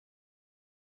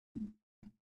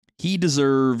He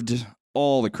deserved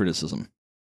all the criticism.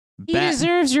 He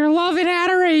deserves your love and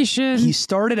adoration. He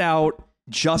started out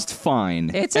just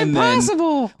fine. It's and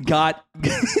impossible. Then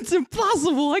it's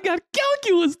impossible. I got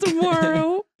calculus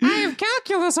tomorrow. I have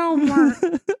calculus homework.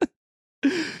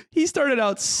 He started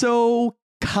out so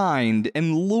kind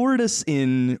and lured us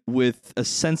in with a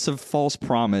sense of false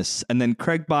promise, and then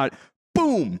Craigbot,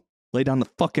 boom, lay down the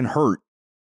fucking hurt.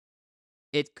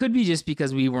 It could be just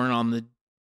because we weren't on the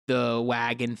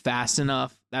wagon fast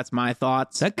enough. That's my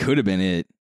thoughts. That could have been it,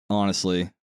 honestly.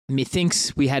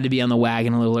 Methinks we had to be on the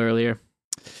wagon a little earlier.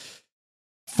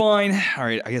 Fine. All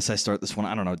right, I guess I start this one.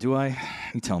 I don't know. Do I?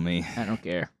 You tell me. I don't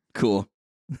care. Cool.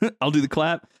 I'll do the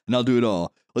clap, and I'll do it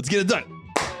all. Let's get it done.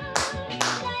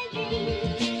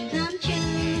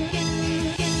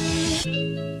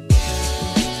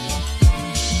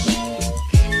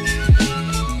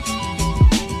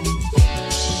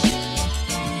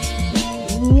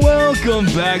 Welcome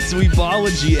back to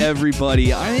Weebology,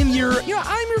 everybody. I'm your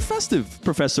festive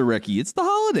Professor Recky. It's the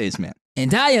holidays, man.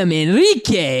 And I am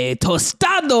Enrique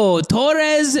Tostado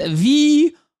Torres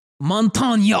V.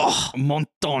 Montano.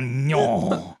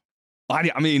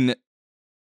 I mean,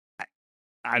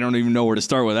 I don't even know where to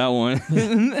start with that one.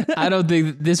 I don't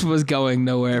think this was going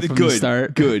nowhere from the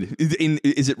start. Good.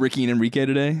 Is it Ricky and Enrique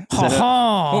today?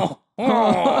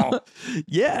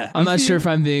 Yeah. I'm not sure if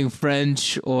I'm being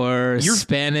French or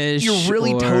Spanish. You're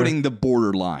really toting the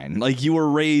borderline. Like you were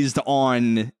raised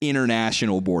on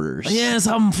international borders. Yes,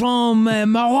 I'm from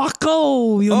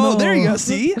Morocco. You know. There you go.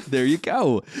 See, there you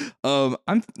go.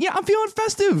 I'm feeling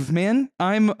festive, man.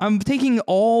 I'm taking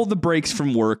all the breaks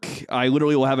from work. I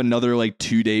literally will have another like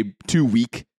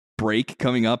 2-week break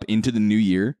coming up into the new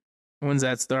year. When's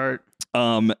that start?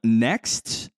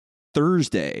 Next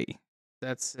Thursday.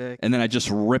 That's sick. And then I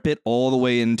just rip it all the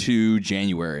way into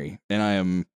January.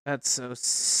 And That's so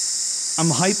I'm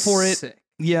hyped for it. Sick.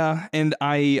 Yeah, and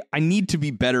I need to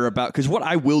be better about, because what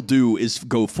I will do is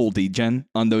go full DGen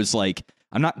on those, like,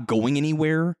 I'm not going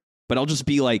anywhere, but I'll just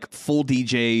be like full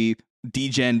DGen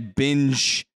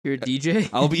binge. You're a DJ?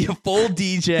 I'll be a full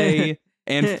DJ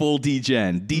and full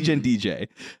DJ.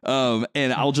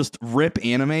 And I'll just rip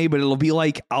anime, but it'll be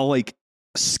like, I'll like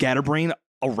scatterbrain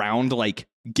around like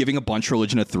giving a bunch of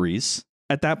Religion of Threes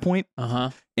at that point.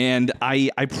 And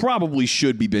I probably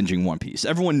should be binging One Piece.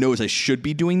 Everyone knows I should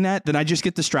be doing that. Then I just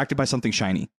get distracted by something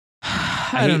shiny.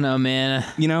 I don't know, man.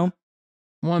 You know?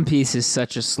 One Piece is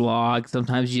such a slog.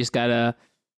 Sometimes you just gotta,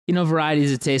 variety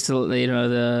is a taste of,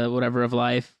 the whatever of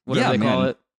life. Whatever they call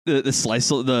it. The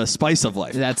spice of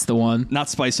life. That's the one. Not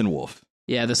Spice and Wolf.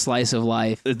 Yeah, the slice of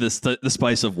life. The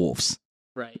spice of wolves.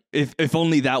 Right. If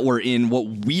only that were in what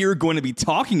we're going to be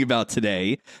talking about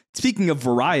today. Speaking of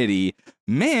variety,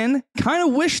 man, kind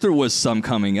of wish there was some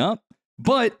coming up.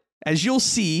 But as you'll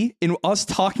see in us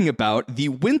talking about the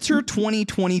Winter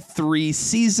 2023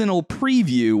 seasonal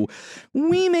preview,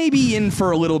 we may be in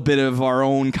for a little bit of our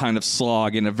own kind of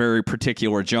slog in a very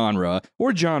particular genre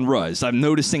or genres. I'm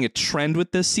noticing a trend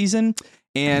with this season.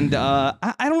 And I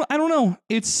don't know.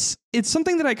 It's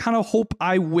something that I kind of hope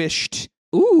I wished.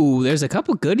 Ooh, there's a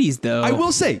couple goodies, though. I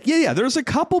will say, yeah, there's a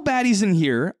couple baddies in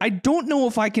here. I don't know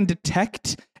if I can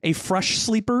detect a fresh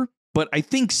sleeper, but I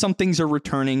think some things are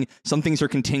returning, some things are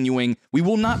continuing. We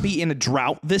will not be in a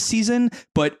drought this season,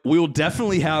 but we will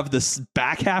definitely have this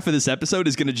back half of this episode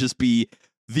is going to just be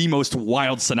the most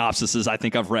wild synopsises I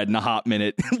think I've read in a hot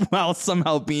minute, while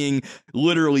somehow being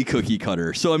literally cookie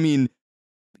cutter. So, I mean,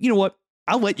 you know what?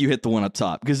 I'll let you hit the one up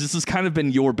top because this has kind of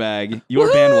been your bag,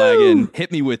 your bandwagon.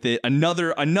 Hit me with it.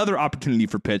 Another opportunity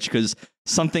for pitch, because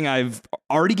something I've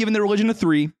already given the Religion of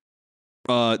Three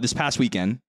this past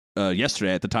weekend,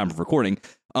 yesterday at the time of recording.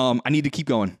 I need to keep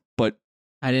going, but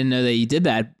I didn't know that you did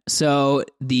that. So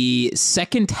the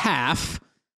second half,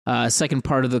 second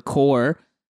part of the core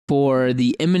for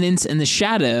The Imminence and the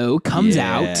Shadow comes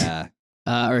out,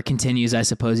 or continues, I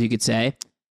suppose you could say.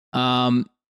 It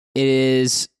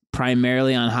is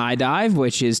primarily on High Dive,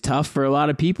 which is tough for a lot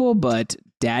of people, but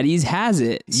Daddy's has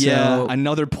it. Yeah,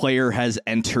 another player has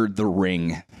entered the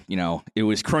ring. It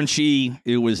was Crunchy,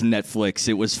 it was Netflix,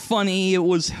 it was Funny, it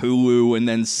was Hulu, and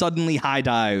then suddenly High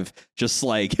Dive just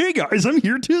like, hey guys, I'm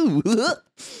here too.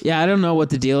 Yeah, I don't know what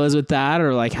the deal is with that,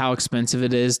 or like how expensive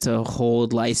it is to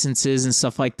hold licenses and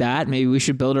stuff like that. Maybe we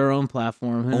should build our own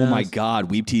platform. Who knows? My God,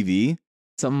 Weeb TV?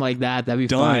 Something like that. That'd be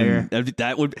done. Fire.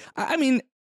 That would, I mean,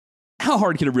 how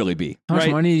hard could it really be? How much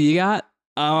money do you got?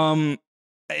 $15.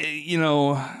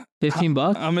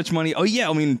 How much money? Oh yeah,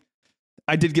 I mean,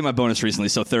 I did get my bonus recently,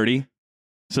 so $30.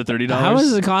 So $30. How much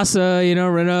does it cost?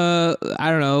 Rent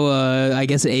I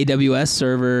guess an AWS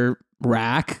server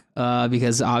rack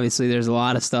because obviously there's a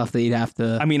lot of stuff that you'd have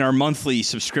to. I mean, our monthly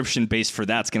subscription base for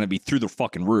that's going to be through the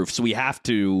fucking roof. So we have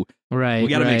to. Right. We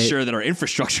got to make sure that our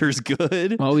infrastructure is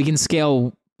good. Well, we can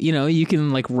scale. You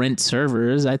can like rent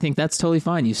servers. I think that's totally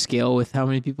fine. You scale with how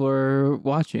many people are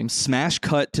watching. Smash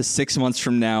cut to 6 months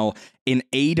from now. An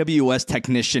AWS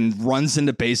technician runs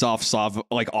into Bezos's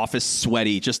office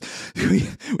sweaty. Just, we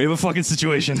have a fucking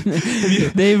situation.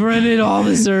 They've rented all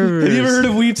the servers. Have you ever heard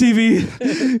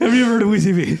of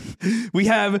WeTV? We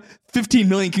have 15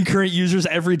 million concurrent users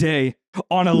every day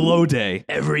on a low day.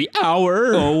 Every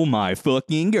hour. Oh my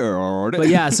fucking god. But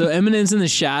yeah, so Eminence in the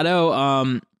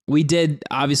Shadow, we did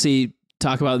obviously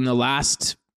talk about in the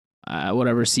last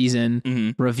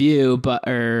season review,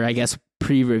 or I guess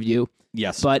pre-review.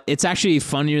 Yes. But it's actually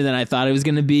funnier than I thought it was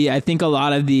going to be. I think a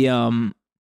lot of the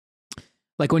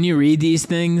like when you read these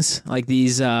things, like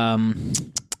these the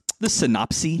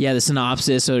synopsis. Yeah, the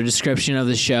synopsis or description of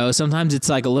the show, sometimes it's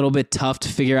like a little bit tough to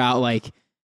figure out like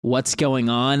what's going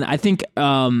on. I think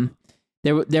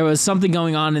there was something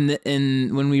going on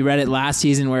in when we read it last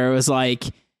season where it was like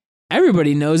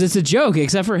everybody knows it's a joke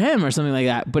except for him or something like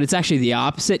that. But it's actually the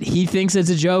opposite. He thinks it's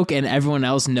a joke and everyone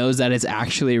else knows that it's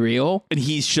actually real. And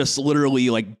he's just literally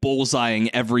like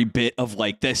bullseyeing every bit of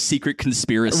like this secret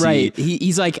conspiracy. Right.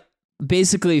 He's like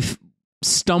basically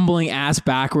stumbling ass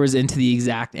backwards into the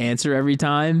exact answer every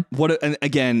time.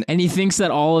 And he thinks that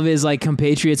all of his like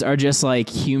compatriots are just like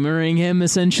humoring him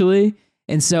essentially.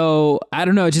 And so I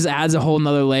don't know, it just adds a whole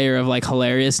nother layer of like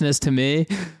hilariousness to me.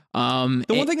 The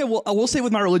one thing I will say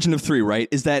with My Religion of Three, right,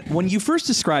 is that when you first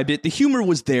described it, the humor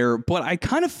was there, but I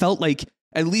kind of felt like,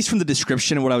 at least from the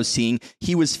description and what I was seeing,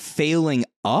 he was failing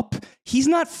up. He's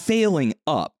not failing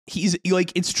up. He's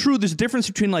like, it's true. There's a difference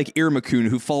between like Irmakun,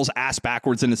 who falls ass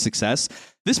backwards into success.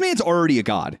 This man's already a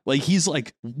god. Like, he's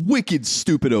like wicked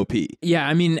stupid OP. Yeah,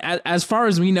 I mean, as far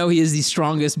as we know, he is the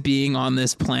strongest being on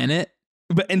this planet.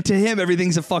 And to him,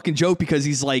 everything's a fucking joke because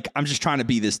he's like, I'm just trying to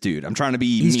be this dude. I'm trying to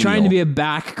be. He's trying to be a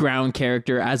background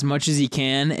character as much as he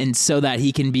can, and so that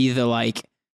he can be the like,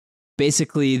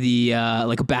 basically the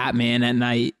like a Batman at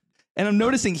night. And I'm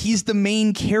noticing he's the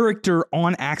main character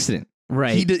on accident.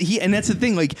 Right. And that's the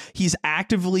thing. Like, he's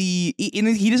actively.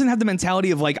 He doesn't have the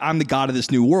mentality of like, I'm the god of this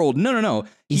new world. No.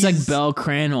 He's like Bel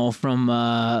Cranel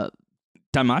from.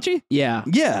 Danmachi? Yeah.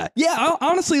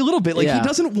 Honestly, a little bit. Like, he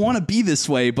doesn't want to be this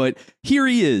way, but here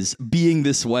he is being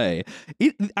this way.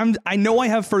 I know I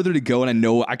have further to go, and I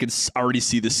know I could already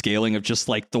see the scaling of just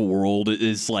like the world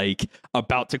is like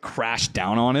about to crash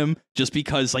down on him just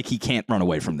because like he can't run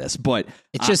away from this. But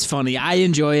it's just funny. I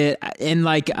enjoy it. And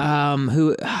like,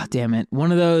 damn it,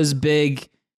 one of those big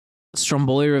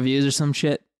Stromboli reviews or some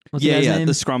shit. What's the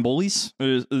Scrombolis.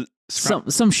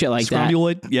 Some shit like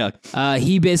that. Yeah.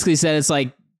 He basically said it's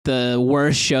like the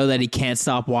worst show that he can't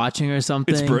stop watching or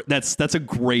something. That's a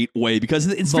great way because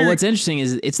it's. But what's interesting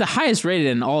is it's the highest rated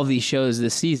in all of these shows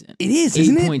this season. It is,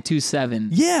 isn't it? 8.27.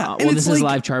 Yeah. Well, this is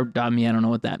livechart.me. I don't know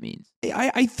what that means.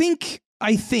 I think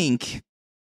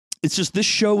it's just this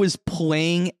show is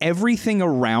playing everything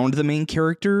around the main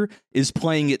character is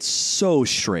playing it so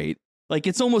straight. Like,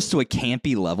 it's almost to a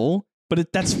campy level.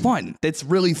 But that's fun. That's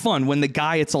really fun when the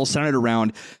guy it's all centered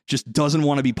around just doesn't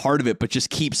want to be part of it, but just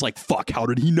keeps like, fuck, how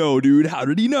did he know, dude? How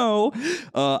did he know?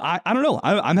 I don't know.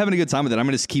 I'm having a good time with it. I'm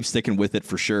going to keep sticking with it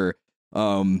for sure.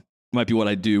 Might be what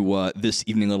I do this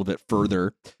evening a little bit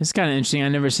further. It's kind of interesting.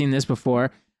 I've never seen this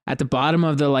before. At the bottom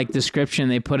of the like description,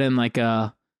 they put in like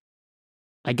I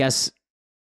guess,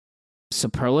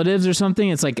 superlatives or something.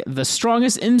 It's like the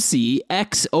strongest MC,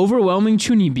 X overwhelming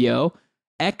chunibyo,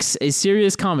 X, a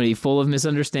serious comedy full of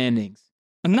misunderstandings.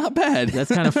 Not bad.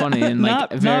 That's kind of funny and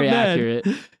like very accurate.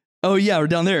 Oh yeah, we're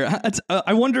down there.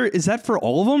 I wonder, is that for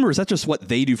all of them or is that just what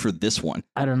they do for this one?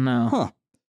 I don't know.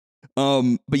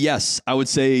 Huh. But yes, I would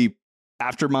say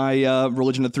after my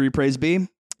Religion of Three praise be,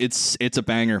 it's a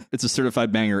banger. It's a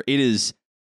certified banger. It's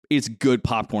good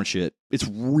popcorn shit. It's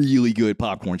really good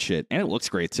popcorn shit, and it looks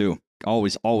great too.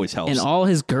 Always helps. And all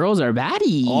his girls are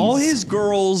baddies.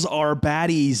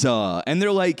 And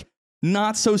they're like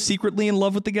not so secretly in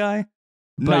love with the guy.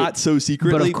 But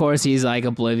of course he's like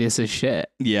oblivious as shit.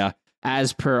 Yeah.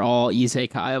 As per all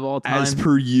isekai of all time. As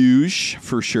per usual,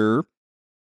 for sure.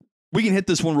 We can hit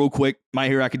this one real quick. My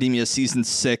Hero Academia Season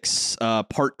 6,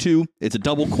 Part 2. It's a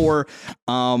double core.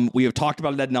 We have talked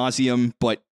about it ad nauseum,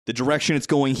 but the direction it's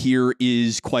going here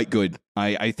is quite good.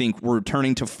 I think we're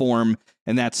returning to form,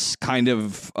 and that's kind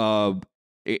of,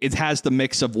 it has the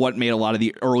mix of what made a lot of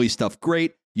the early stuff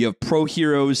great. You have pro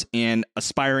heroes and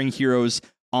aspiring heroes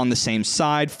on the same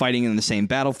side, fighting in the same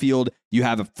battlefield. You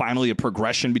have finally a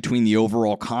progression between the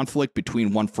overall conflict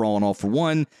between One for All and All for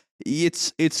One.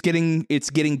 it's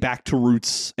getting back to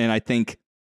roots, and I think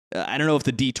I don't know if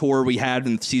the detour we had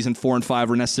in season 4 and 5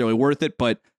 were necessarily worth it,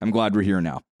 but I'm glad we're here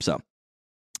now. So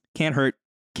can't hurt,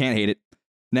 can't hate it.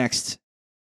 Next,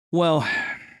 well,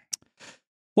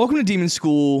 welcome to Demon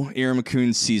School,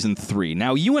 Iruma-kun season 3.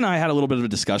 Now, you and I had a little bit of a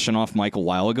discussion off mic a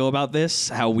while ago about this,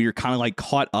 how we were kind of like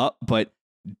caught up, but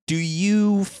do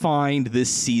you find this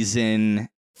season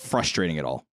frustrating at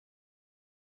all?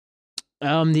 The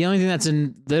only thing that's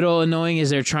a little annoying is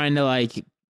they're trying to like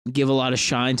give a lot of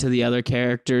shine to the other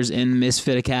characters in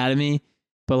Misfit Academy,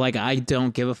 but like I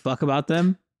don't give a fuck about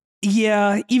them.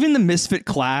 Yeah, even the Misfit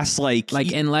class, like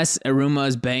unless Iruma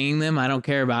is banging them, I don't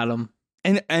care about them.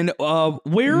 And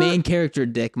where main character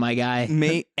dick, my guy,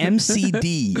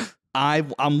 MCD.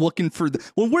 I'm looking for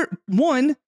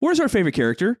where's our favorite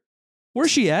character? Where's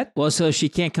she at? Well, so she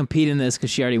can't compete in this because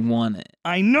she already won it.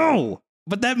 I know,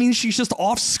 but that means she's just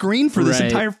off screen for this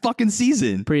entire fucking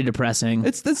season. Pretty depressing.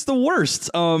 That's the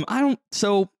worst. I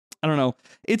don't know.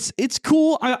 It's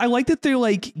cool. I like that they're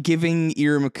like giving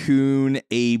Iruma-kun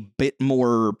a bit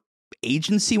more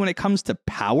agency when it comes to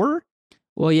power.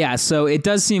 Well, yeah. So it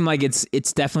does seem like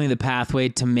it's definitely the pathway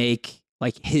to make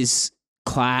like his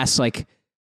class like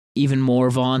even more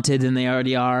vaunted than they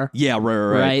already are. Yeah,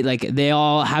 right. Like they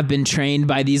all have been trained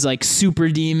by these like super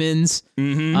demons.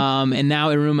 Mm-hmm. And now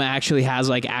Iruma actually has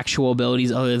like actual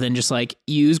abilities other than just like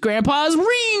use Grandpa's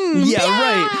ring. Yeah,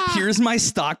 right. Here's my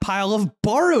stockpile of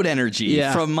borrowed energy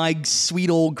from my sweet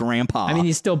old grandpa. I mean,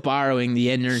 he's still borrowing the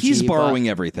energy. He's borrowing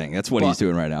everything. That's what he's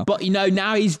doing right now. But,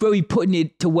 now he's really putting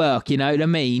it to work. You know what I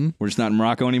mean? We're just not in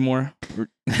Morocco anymore.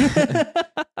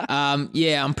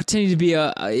 Yeah, I'm pretending to be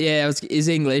is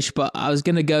English, but I was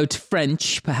going to go to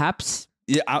French, perhaps.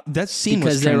 Yeah, that's seamless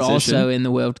because they're also in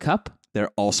the World Cup.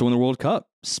 They're also in the World Cup.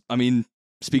 I mean,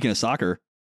 speaking of soccer,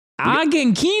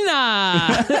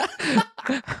 Argentina.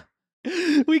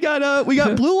 we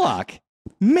got Blue Lock.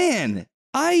 Man,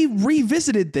 I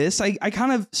revisited this. I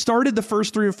kind of started the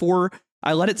first 3 or 4.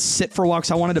 I let it sit for a while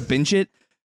because I wanted to binge it.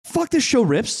 Fuck, this show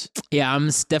rips. Yeah, I'm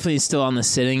definitely still on the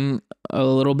sitting a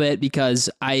little bit because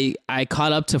I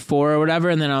caught up to 4 or whatever,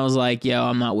 and then I was like, yo,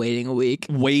 I'm not waiting a week.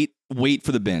 Wait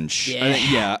for the binge.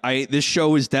 Yeah. This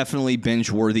show is definitely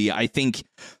binge worthy. I think,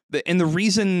 and the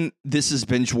reason this is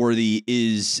binge worthy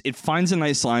is it finds a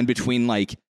nice line between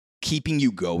like keeping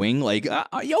you going. Like,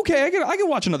 okay, I can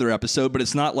watch another episode, but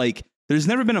it's not like there's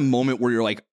never been a moment where you're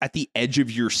like at the edge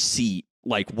of your seat,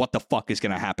 like what the fuck is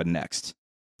going to happen next?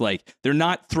 Like they're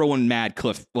not throwing mad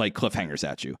cliffhangers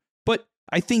at you. But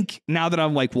I think now that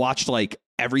I've like watched like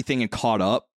everything and caught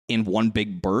up in one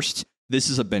big burst, this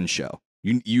is a binge show.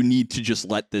 You need to just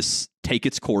let this take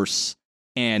its course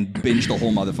and binge the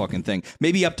whole motherfucking thing.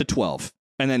 Maybe up to 12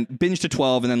 and then binge to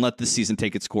 12 and then let this season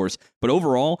take its course. But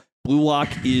overall, Blue Lock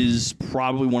is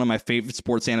probably one of my favorite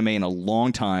sports anime in a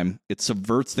long time. It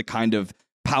subverts the kind of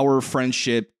power,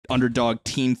 friendship, underdog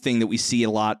team thing that we see a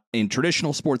lot in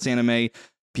traditional sports anime.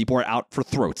 People are out for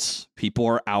throats. People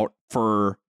are out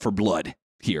for blood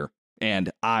here.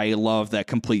 And I love that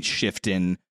complete shift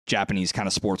in Japanese kind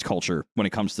of sports culture when it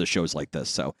comes to shows like this.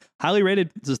 So highly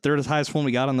rated. It's the third highest one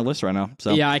we got on the list right now.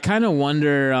 So yeah, I kind of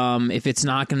wonder if it's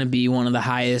not going to be one of the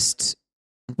highest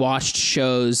watched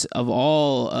shows of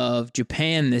all of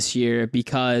Japan this year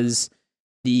because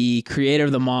the creator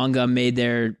of the manga made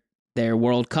their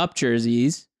World Cup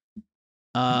jerseys.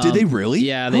 Did they really?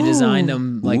 Yeah, they designed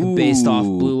them like based off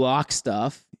Blue Lock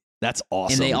stuff. That's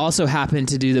awesome. And they also happen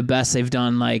to do the best they've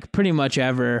done like pretty much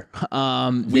ever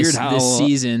this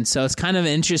season. So it's kind of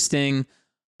interesting.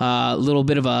 A little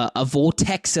bit of a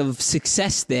vortex of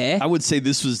success there. I would say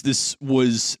this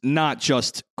was not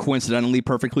just coincidentally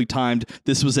perfectly timed.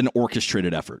 This was an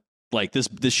orchestrated effort. Like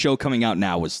this show coming out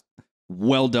now was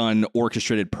well done,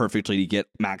 orchestrated perfectly to get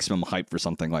maximum hype for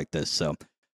something like this. So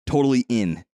totally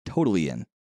in.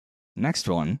 Next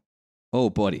one.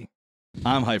 Oh, buddy.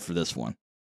 I'm hyped for this one.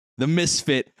 The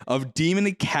misfit of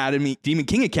Demon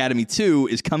King Academy 2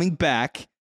 is coming back.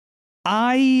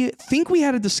 I think we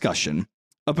had a discussion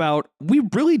about we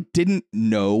really didn't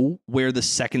know where the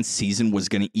second season was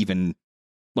going to even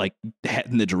like head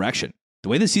in the direction. The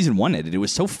way the season 1 ended, it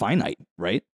was so finite,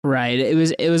 right? Right.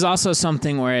 It was also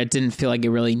something where it didn't feel like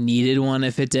it really needed one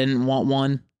if it didn't want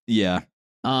one. Yeah.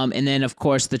 And then of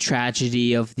course the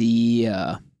tragedy of the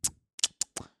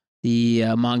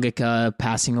mangaka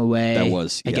passing away. That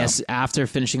was, I guess after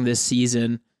finishing this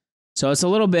season. So it's a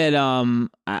little bit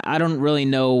I don't really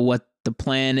know what the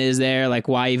plan is there, like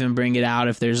why even bring it out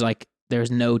if there's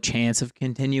no chance of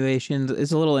continuation.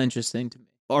 It's a little interesting to me.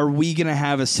 are we going to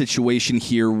have a situation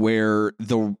here where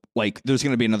there's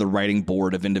going to be another writing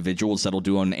board of individuals that'll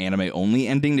do an anime only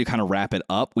ending to kind of wrap it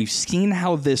up? We've seen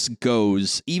how this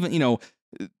goes, even,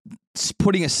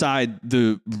 putting aside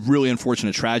the really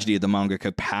unfortunate tragedy of the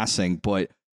mangaka passing, but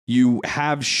you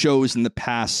have shows in the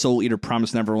past, Soul Eater,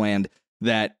 Promised Neverland,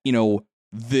 that,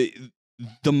 the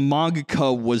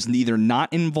mangaka was neither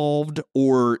not involved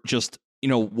or just,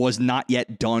 was not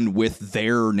yet done with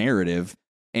their narrative.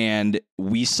 And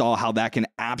we saw how that can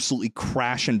absolutely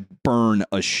crash and burn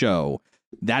a show.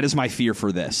 That is my fear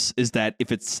for this, is that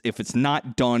if it's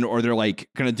not done, or they're like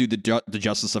going to do the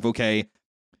justice of, okay,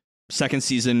 second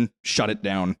season, shut it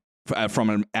down from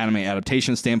an anime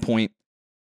adaptation standpoint.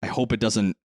 I hope it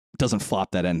doesn't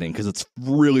flop that ending, because it's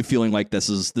really feeling like this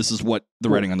is what the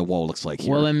writing on the wall looks like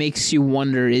here. Well, it makes you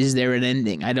wonder, is there an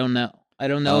ending? I don't know if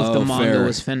the manga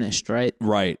was finished, right?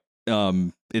 Right.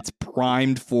 It's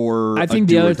primed for. I think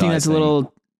the other thing that's a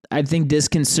little, I think,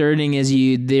 disconcerting is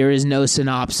there is no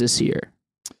synopsis here.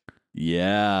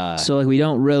 Yeah. So we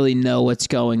don't really know what's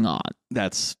going on.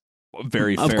 That's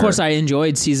very fair. Of course, I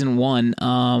enjoyed season 1.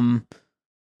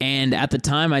 And at the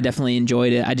time, I definitely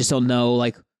enjoyed it. I just don't know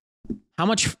how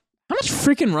much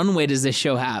freaking runway does this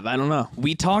show have? I don't know.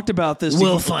 We talked about this.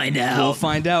 We'll find out. We'll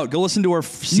find out. Go listen to our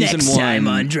season 1. Next time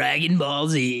on Dragon Ball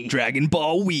Z. Dragon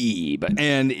Ball Weeb.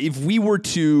 And if we were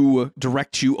to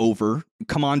direct you over,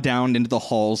 come on down into the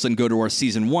halls and go to our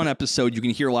season 1 episode, you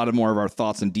can hear a lot more of our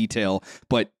thoughts in detail.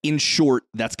 But in short,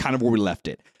 that's kind of where we left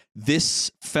it.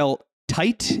 This felt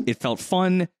tight. It felt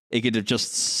fun. It could have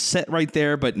just set right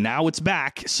there, but now it's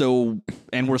back. So,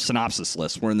 and we're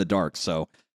synopsisless. We're in the dark. So,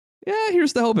 yeah,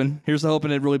 here's the hoping.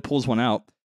 It really pulls one out.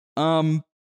 I'm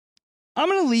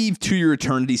going to leave To Your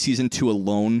Eternity season 2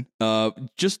 alone.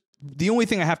 Just the only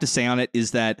thing I have to say on it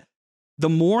is that the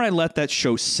more I let that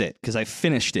show sit, because I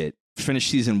finished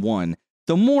season 1,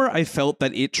 the more I felt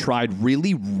that it tried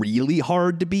really, really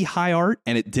hard to be high art,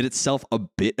 and it did itself a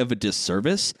bit of a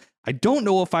disservice. I don't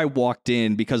know if I walked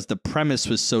in because the premise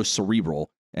was so cerebral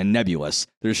and nebulous.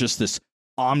 There's just this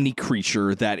omni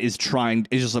creature that is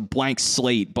just a blank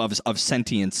slate of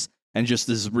sentience and just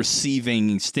is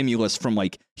receiving stimulus from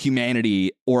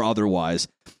humanity or otherwise.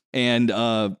 And,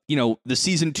 the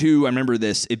season 2, I remember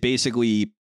this, it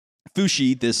basically,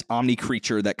 Fushi, this omni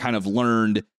creature that kind of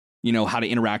learned, how to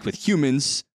interact with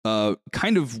humans,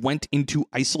 kind of went into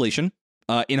isolation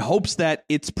in hopes that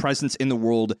its presence in the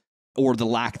world, or the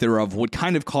lack thereof, would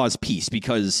kind of cause peace,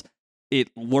 because it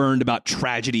learned about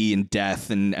tragedy and death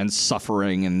and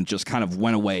suffering, and just kind of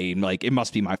went away. And it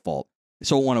must be my fault.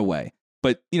 So it went away.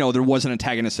 But, there was an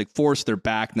antagonistic force. They're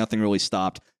back. Nothing really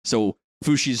stopped. So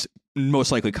Fushi's most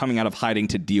likely coming out of hiding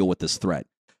to deal with this threat.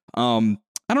 I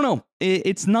don't know.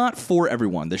 It's not for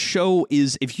everyone. The show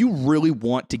is, if you really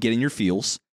want to get in your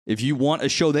feels, if you want a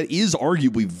show that is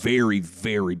arguably very,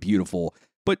 very beautiful,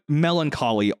 but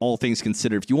melancholy, all things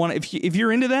considered, if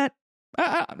you're into that,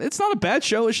 it's not a bad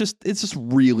show. It's just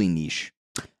really niche.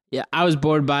 Yeah, I was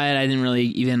bored by it. I didn't really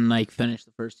even finish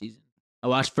the first season. I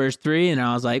watched first 3 and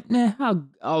I was like, nah,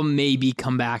 I'll maybe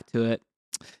come back to it.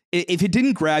 If it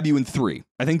didn't grab you in 3,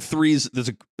 I think 3 is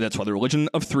that's why the religion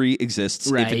of 3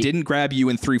 exists. Right. If it didn't grab you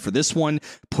in 3 for this one,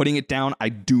 putting it down, I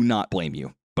do not blame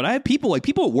you. But I have people at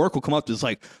work will come up to us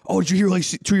oh, did you hear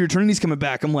To Your Eternity's coming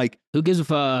back? I'm like, who gives a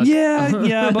fuck?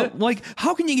 Yeah, but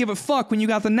how can you give a fuck when you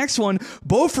got the next one?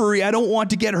 Bofuri, I don't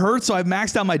want to get hurt, so I've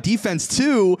maxed out my defense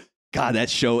too. God, that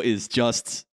show is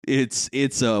just,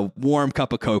 it's a warm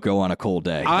cup of cocoa on a cold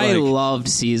day. I loved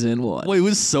season 1. Well, it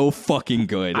was so fucking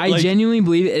good. I genuinely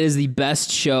believe it is the best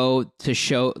show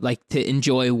to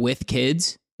enjoy with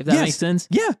kids, if that makes sense.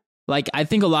 Yeah. I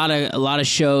think a lot of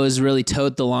shows really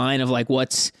toed the line of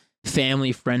what's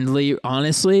family friendly,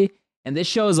 honestly. And this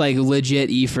show is legit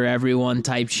E for everyone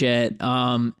type shit.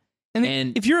 And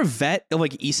if you're a vet of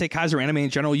isekais or anime in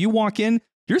general, you walk in,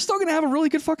 you're still gonna have a really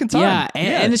good fucking time. Yeah,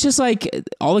 and it's just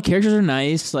all the characters are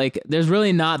nice. There's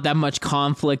really not that much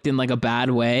conflict in a bad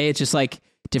way. It's just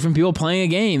different people playing a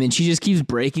game, and she just keeps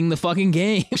breaking the fucking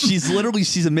game. she's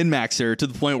a min-maxer to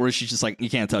the point where she's just you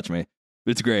can't touch me.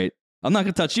 It's great. I'm not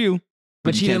gonna touch you.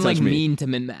 But she didn't mean to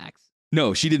min-max.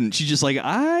 No, she didn't. She's just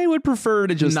I would prefer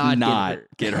to just not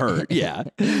get hurt. Yeah.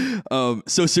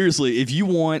 So seriously, if you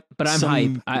want, but I'm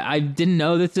hype. I didn't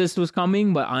know that this was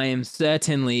coming, but I am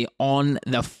certainly on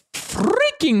the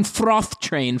freaking froth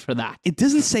train for that. It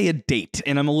doesn't say a date,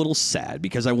 and I'm a little sad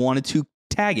because I wanted to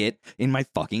tag it in my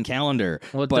fucking calendar.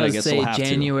 Well, it but does I guess say we'll have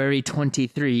January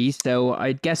 23, so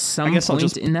I guess some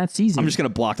point in that season. I'm just gonna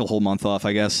block the whole month off,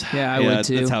 I guess. Yeah, I would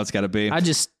too. That's how it's got to be. I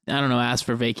don't know, ask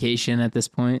for vacation at this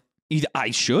point.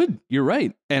 I should. You're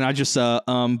right. And I just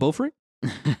Bofuri,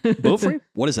 Beaufry?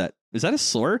 What is that? Is that a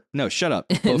slur? No, shut up.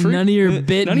 Beaufry? None of your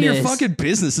business. None of your fucking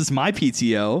business. It's my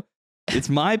PTO. It's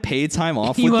my paid time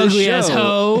off You with ugly this ass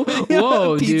show. hoe.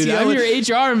 Whoa, dude. PTO. I'm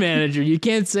your HR manager. You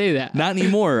can't say that. Not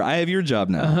anymore. I have your job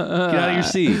now. Get out of your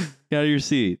seat. Get out of your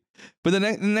seat. But the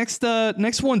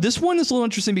next one, this one is a little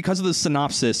interesting because of the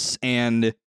synopsis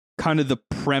and kind of the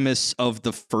premise of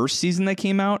the first season that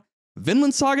came out.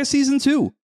 Vinland Saga Season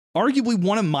 2. Arguably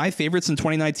one of my favorites in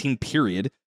 2019,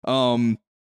 period.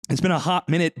 It's been a hot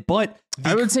minute, but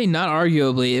I would say not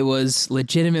arguably. It was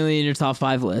legitimately in your top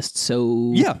 5 list.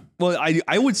 So yeah, well,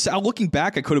 I would say, looking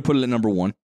back, I could have put it at number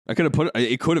 1. I could have put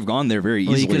it could have gone there very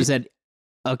easily. You could have said,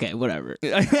 okay, whatever.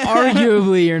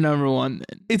 Arguably your number 1.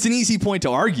 Then. It's an easy point to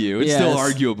argue. It's Yes. still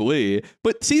arguably,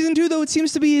 but season 2 though, it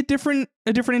seems to be a different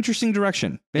interesting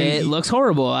direction. And It looks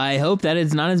horrible. I hope that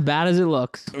it's not as bad as it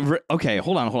looks. Okay,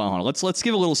 hold on. Let's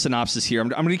give a little synopsis here. I'm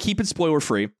going to keep it spoiler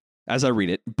free as I read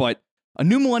it, but a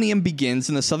new millennium begins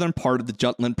in the southern part of the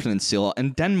Jutland Peninsula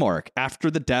in Denmark after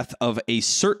the death of a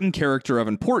certain character of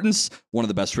importance, one of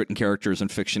the best written characters in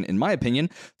fiction, in my opinion.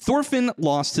 Thorfinn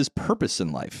lost his purpose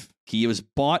in life. He was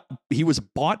bought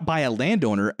by a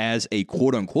landowner as a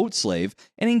quote-unquote slave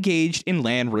and engaged in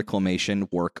land reclamation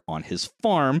work on his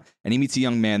farm, and he meets a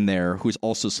young man there who is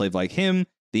also a slave like him.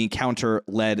 The encounter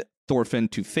led Thorfinn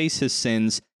to face his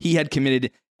sins he had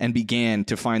committed and began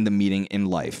to find the meaning in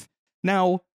life.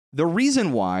 Now, the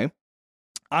reason why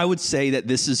I would say that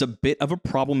this is a bit of a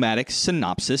problematic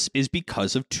synopsis is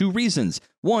because of 2 reasons.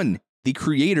 One, the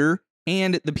creator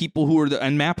and the people who are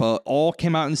and Mappa all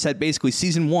came out and said basically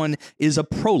season 1 is a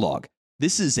prologue.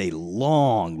 This is a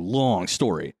long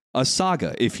story, a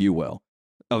saga, if you will,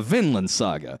 a Vinland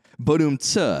Saga.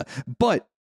 But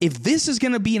if this is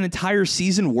going to be an entire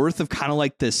season worth of kind of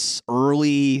like this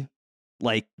early,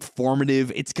 like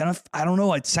formative, it's gonna, I don't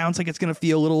know. It sounds like it's gonna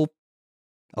feel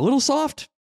a little soft,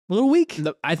 a little weak.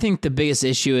 I think the biggest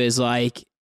issue is like,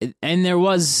 and there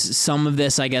was some of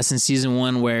this, I guess, in season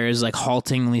 1 where it's like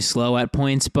haltingly slow at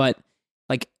points, but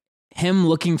like him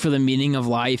looking for the meaning of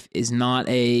life is not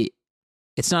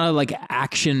it's not a like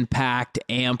action packed,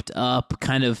 amped up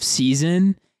kind of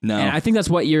season. No, and I think that's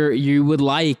what you would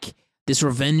like this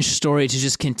revenge story to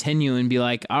just continue and be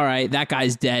like, all right, that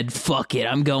guy's dead. Fuck it.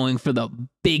 I'm going for the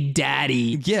big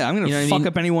daddy. Yeah, I'm going to fuck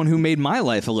up anyone who made my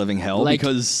life a living hell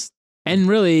because... And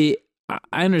really,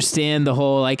 I understand the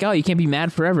whole, like, oh, you can't be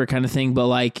mad forever kind of thing, but,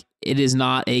 like, it is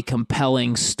not a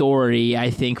compelling story, I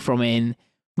think, from an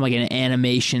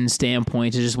animation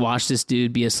standpoint to just watch this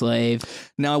dude be a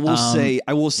slave. Now, I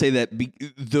will say that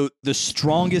the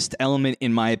strongest element,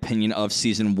 in my opinion, of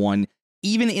season 1,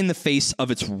 even in the face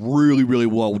of its really, really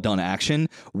well done action,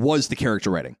 was the character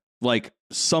writing. Like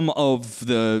some of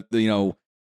the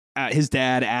his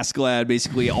dad, Askeladd,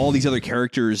 basically all these other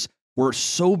characters were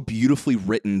so beautifully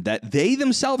written that they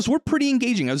themselves were pretty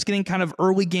engaging. I was getting kind of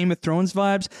early Game of Thrones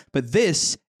vibes, but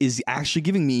this is actually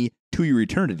giving me To Your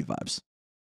Eternity vibes.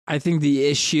 I think the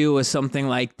issue with something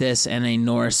like this and a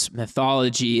Norse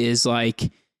mythology is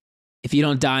like, if you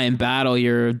don't die in battle,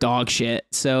 you're dog shit.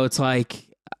 So it's like,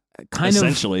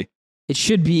 essentially, it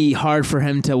should be hard for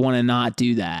him to want to not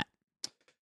do that.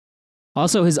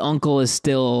 Also, his uncle is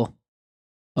still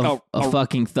a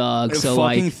fucking thug. So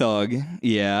fucking like, thug.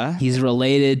 Yeah, he's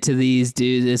related to these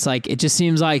dudes. It's like, it just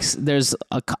seems like there's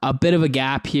a bit of a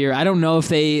gap here. I don't know if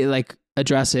they like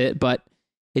address it, but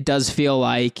it does feel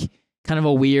like kind of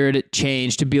a weird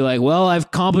change to be like, well, I've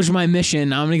accomplished my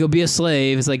mission. I'm gonna go be a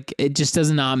slave. It's like, it just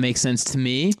does not make sense to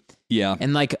me. Yeah,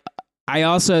 and like, I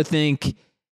also think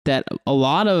that a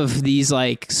lot of these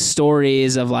like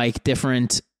stories of like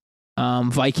different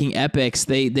Viking epics,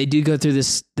 they do go through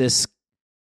this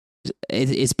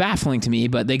it's baffling to me,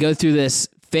 but they go through this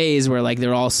phase where like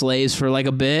they're all slaves for like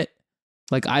a bit,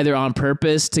 like either on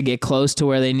purpose to get close to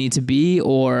where they need to be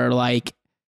or like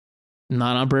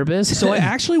not on purpose. So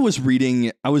I was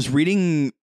reading,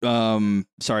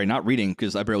 sorry, not reading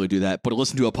because I barely do that, but I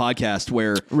listened to a podcast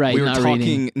where we were not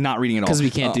reading at all. Because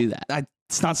we can't do that.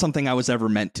 It's not something I was ever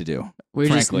meant to do. We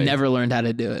just never learned how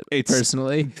to do it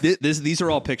personally. These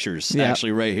are all pictures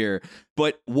actually right here.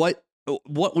 But what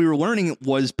we were learning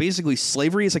was basically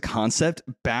slavery as a concept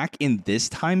back in this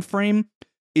time frame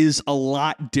is a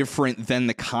lot different than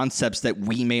the concepts that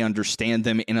we may understand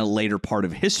them in a later part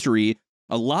of history.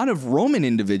 A lot of Roman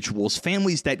individuals,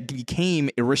 families that became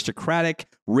aristocratic,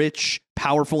 rich,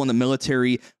 powerful in the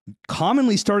military,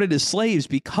 commonly started as slaves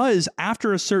because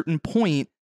after a certain point,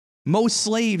 most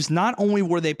slaves, not only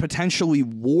were they potentially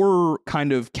war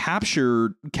kind of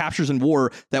captures in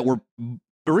war that were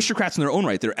aristocrats in their own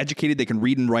right. They're educated. They can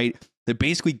read and write. They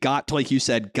basically got to, like you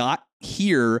said, got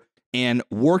here and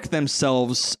work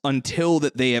themselves until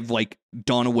that they have like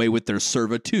done away with their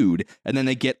servitude, and then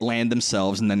they get land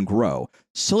themselves and then grow.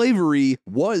 Slavery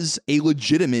was a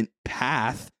legitimate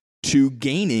path to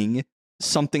gaining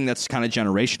something that's kind of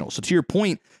generational. So to your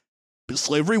point,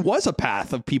 slavery was a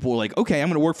path of people like, okay, I'm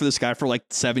going to work for this guy for like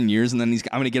 7 years, and then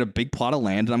I'm going to get a big plot of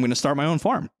land, and I'm going to start my own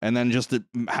farm, and then just to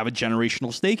have a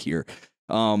generational stake here.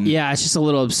 Yeah, it's just a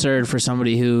little absurd for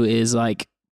somebody who is like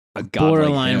a god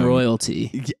borderline like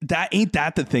royalty. That ain't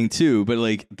that the thing too, but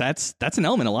like that's an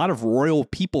element. A lot of royal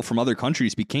people from other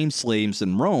countries became slaves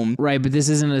in Rome. Right, but this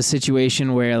isn't a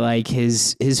situation where like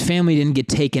his family didn't get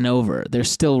taken over. They're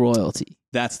still royalty.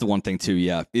 That's the one thing too,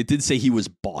 yeah. It did say he was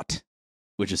bought,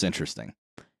 which is interesting.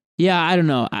 Yeah, I don't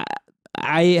know.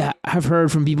 I have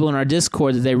heard from people in our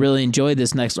Discord that they really enjoyed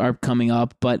this next arc coming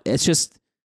up, but it's just,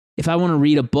 if I want to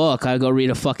read a book, I go read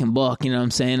a fucking book. You know what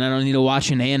I'm saying? I don't need to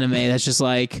watch an anime that's just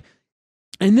like,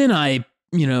 and then I,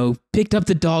 picked up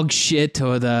the dog shit,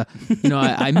 or the,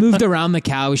 I moved around the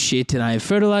cow shit, and I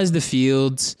fertilized the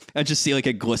fields. I just see like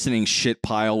a glistening shit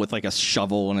pile with like a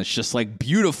shovel, and it's just like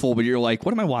beautiful, but you're like,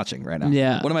 what am I watching right now?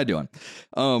 Yeah. What am I doing?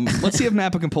 Let's see if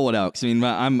Nappa can pull it out. Cause I mean,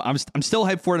 I'm still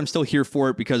hyped for it. I'm still here for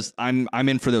it because I'm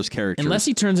in for those characters. Unless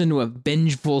he turns into a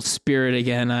vengeful spirit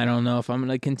again, I don't know if I'm going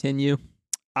to continue.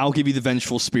 I'll give you the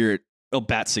vengeful spirit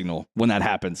bat signal when that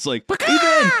happens. Like,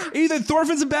 Ethan,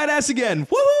 Thorfinn's a badass again.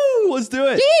 Woohoo! Let's do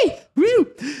it. Woo!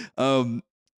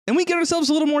 And we get ourselves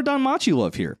a little more Danmachi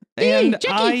love here. And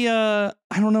I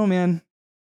don't know, man.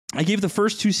 I gave the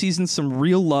first 2 seasons some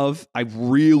real love. I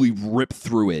really ripped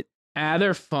through it.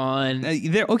 They're fun.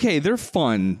 They're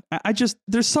fun.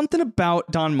 There's something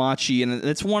about Danmachi, and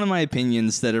it's one of my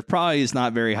opinions that it probably is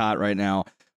not very hot right now,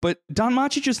 but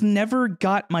Danmachi just never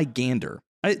got my gander.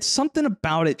 It's something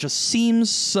about it just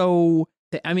seems so.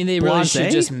 I mean, they really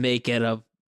should just make it a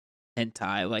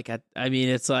hentai. Like, I mean,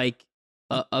 it's like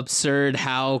absurd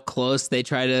how close they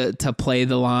try to play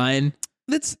the line.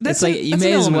 That's like you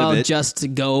may as well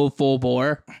just go full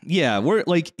bore. Yeah, we're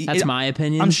like that's my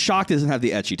opinion. I'm shocked it doesn't have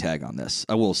the ecchi tag on this.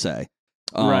 I will say,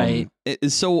 right.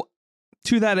 So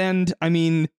to that end, I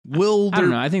mean, I don't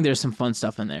know. I think there's some fun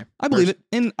stuff in there. I believe it,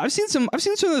 and I've seen some of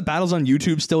the battles on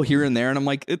YouTube still here and there, and I'm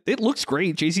like, it looks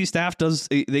great. JC Staff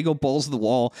they go balls to the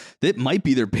wall. That might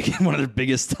be one of their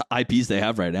biggest IPs they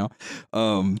have right now.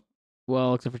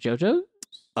 Well, except for JoJo.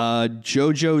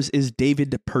 JoJo's is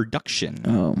David Production.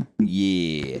 Oh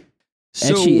yeah.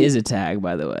 So, ecchi is a tag,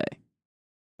 by the way.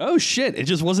 Oh shit! It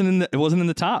just wasn't in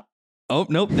the top. Oh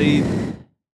nope.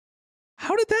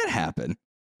 How did that happen?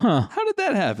 Huh? How did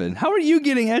that happen? How are you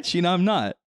getting ecchi and I'm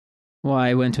not? Well,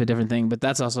 I went to a different thing, but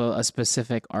that's also a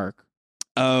specific arc.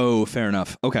 Oh, fair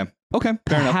enough. Okay. Fair enough.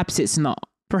 Perhaps it's not.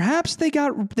 Perhaps they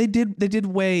did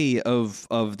way of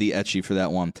the ecchi for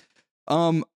that one.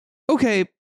 Okay.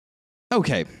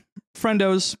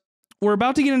 Friendos, we're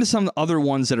about to get into some other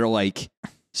ones that are like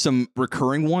some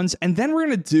recurring ones, and then we're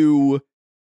gonna do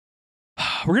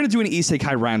an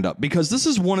isekai roundup, because this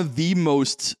is one of the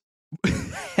most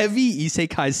heavy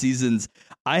isekai seasons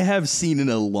I have seen in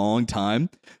a long time.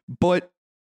 But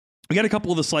we got a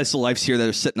couple of the slice of lives here that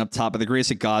are sitting up top of the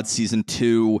Grace of God season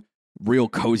 2, real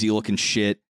cozy looking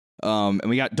shit. And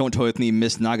we got Don't Toy With Me,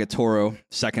 Miss Nagatoro,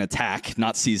 second attack,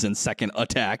 not season, second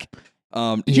attack.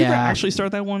 Did you ever actually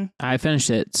start that one? I finished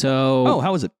it. So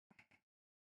how was it?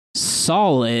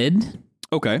 Solid.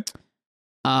 Okay.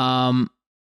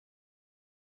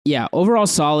 Yeah, overall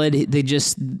solid. They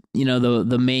just,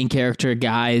 the main character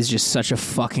guy is just such a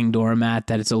fucking doormat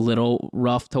that it's a little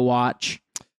rough to watch.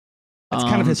 That's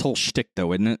kind of his whole shtick,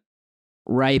 though, isn't it?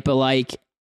 Right, but like,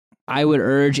 I would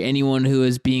urge anyone who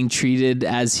is being treated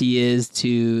as he is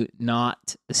to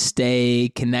not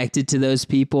stay connected to those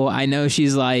people. I know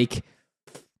she's like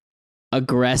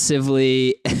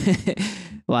aggressively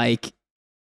like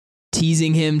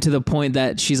teasing him to the point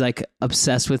that she's like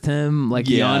obsessed with him, like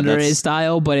yandere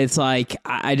style, but it's like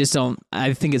I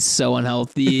think it's so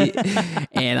unhealthy.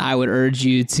 And I would urge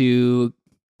you to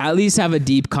at least have a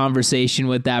deep conversation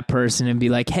with that person and be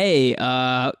like, hey,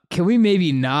 can we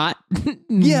maybe not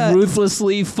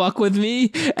ruthlessly fuck with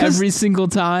me every single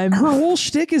time? Her whole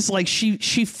shtick is like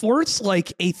she flirts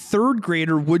like a third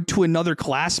grader would to another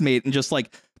classmate, and just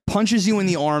like punches you in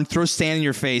the arm, throws sand in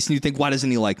your face, and you think, why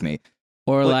doesn't he like me?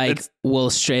 Or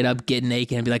we'll straight up get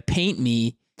naked and be like, paint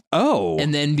me. Oh.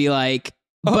 And then be like,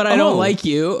 but I don't like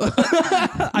you.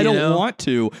 I don't want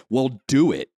to. Well,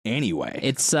 do it anyway.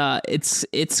 It's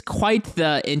quite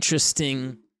the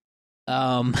interesting.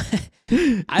 I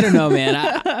don't know,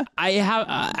 man.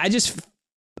 I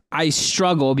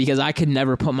struggle because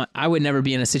I would never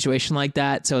be in a situation like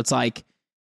that. So it's like,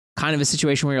 kind of a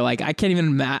situation where you're like, I can't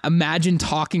even imagine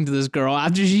talking to this girl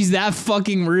after she's that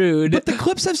fucking rude. But the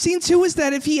clips I've seen too is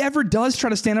that if he ever does try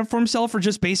to stand up for himself or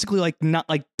just basically like not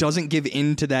like doesn't give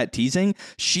in to that teasing,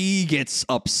 she gets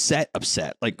upset,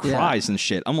 like cries and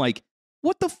shit. I'm like,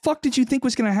 what the fuck did you think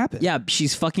was going to happen? Yeah,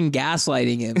 she's fucking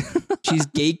gaslighting him. She's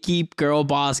gatekeep girl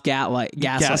boss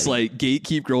gaslighting.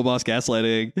 Gatekeep girl boss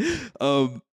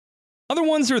gaslighting. Other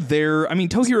ones are there. I mean,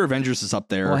 Tokyo Revengers is up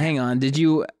there. Well, hang on. Did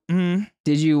you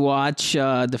watch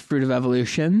The Fruit of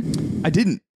Evolution? I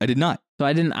didn't. I did not. So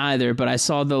I didn't either, but I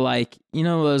saw the like, you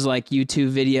know, those like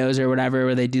YouTube videos or whatever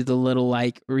where they do the little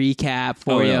like recap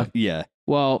for you. Yeah.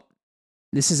 Well,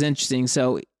 this is interesting.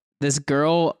 So this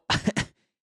girl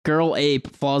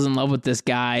ape falls in love with this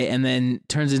guy and then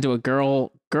turns into a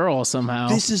girl somehow.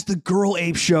 This is the girl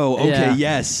ape show. Okay, yeah.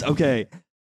 Yes. Okay.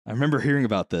 I remember hearing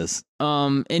about this.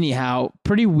 Anyhow,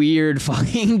 pretty weird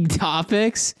fucking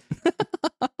topics.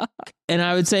 And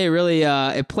I would say really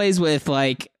it plays with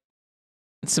like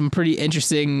some pretty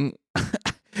interesting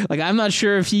like I'm not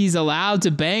sure if he's allowed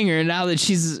to bang her now that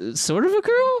she's sort of a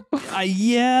girl.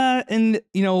 Yeah, and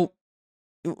you know,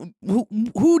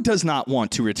 who does not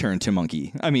want to return to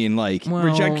Monkey? I mean, like,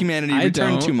 reject humanity,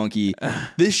 return to Monkey.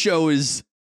 This show is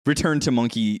Return to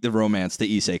Monkey, the romance,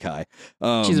 the isekai.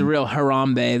 She's a real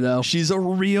Harambe, though. She's a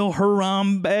real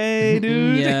Harambe,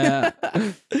 dude. Yeah.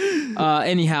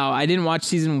 Anyhow, I didn't watch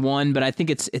season 1, but I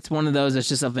think it's one of those that's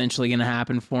just eventually going to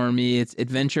happen for me. It's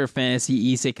adventure,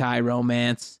 fantasy, isekai,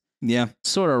 romance. Yeah.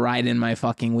 Sort of right in my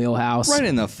fucking wheelhouse. Right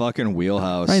in the fucking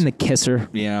wheelhouse. Right in the kisser.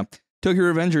 Yeah. Tokyo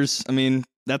Revengers, I mean,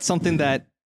 that's something that...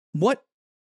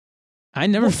 I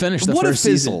never finished the first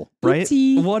season. Right?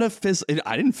 What a fizzle.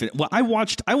 I didn't finish. Well, I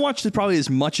watched it probably as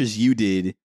much as you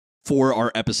did for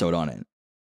our episode on it.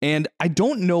 And I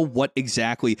don't know what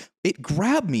exactly. It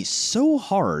grabbed me so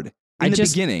hard in the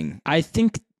beginning. I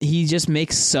think he just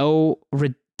makes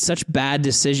such bad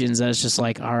decisions that it's just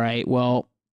like, all right, well.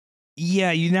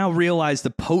 Yeah, you now realize the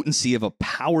potency of a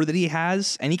power that he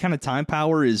has. Any kind of time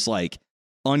power is like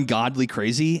ungodly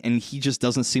crazy, and he just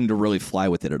doesn't seem to really fly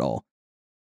with it at all.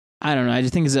 I don't know. I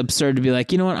just think it's absurd to be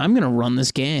like, you know what? I'm going to run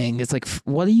this gang. It's like,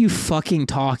 what are you fucking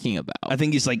talking about? I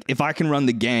think he's like, if I can run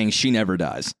the gang, she never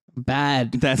dies.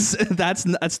 Bad. That's bad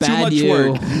too much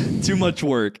work. Too much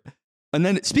work. And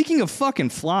then speaking of fucking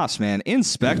flops, man,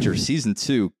 Inspector season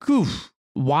 2. Oof.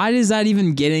 Why is that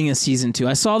even getting a season 2?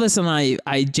 I saw this and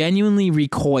I genuinely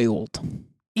recoiled.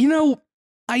 You know,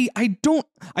 I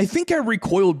think I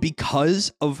recoiled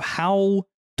because of how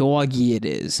doggy it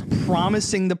is.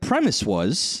 Promising the premise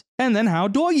was, and then how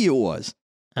doggy it was.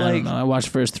 I don't know. I watched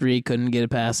first 3, couldn't get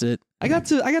past it. I got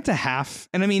to half,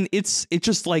 and I mean, it's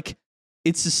just like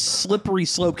it's a slippery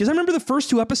slope because I remember the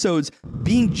first 2 episodes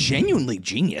being genuinely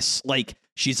genius. Like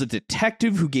she's a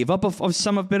detective who gave up of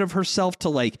some a bit of herself to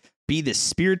like be this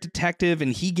spirit detective,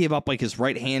 and he gave up like his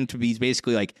right hand to be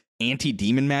basically like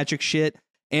anti-demon magic shit.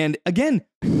 And again,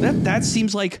 that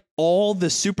seems like all the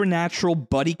supernatural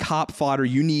buddy cop fodder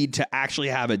you need to actually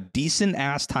have a decent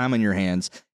ass time on your hands,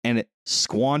 and it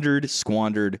squandered. So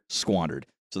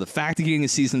the fact of getting a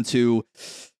season 2,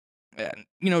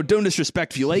 you know, don't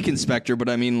disrespect if you like Inspector, but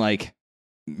I mean, like,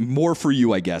 more for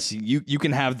you, I guess. You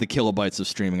can have the kilobytes of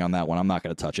streaming on that one. I'm not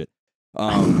going to touch it.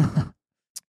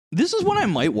 This is one I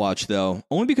might watch, though,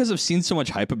 only because I've seen so much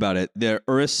hype about it. The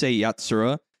Urusei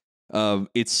Yatsura.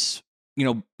 It's, you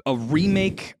know, a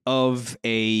remake of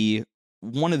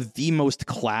one of the most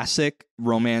classic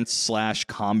romance /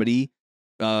 comedy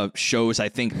shows I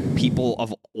think people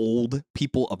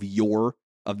of yore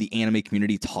of the anime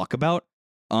community talk about.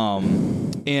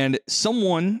 And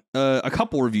someone, a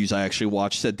couple reviews I actually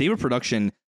watched said David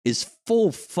Production is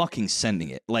full fucking sending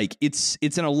it. Like it's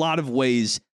in a lot of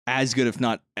ways as good, if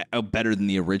not better than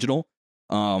the original.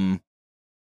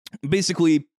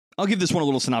 Basically, I'll give this one a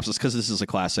little synopsis because this is a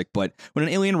classic, but when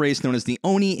an alien race known as the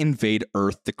Oni invade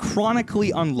Earth, the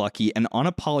chronically unlucky and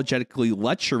unapologetically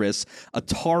lecherous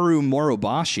Ataru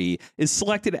Morobashi is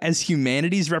selected as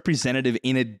humanity's representative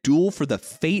in a duel for the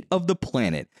fate of the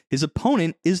planet. His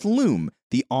opponent is Loom,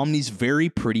 the Omni's very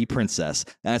pretty princess.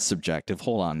 That's subjective.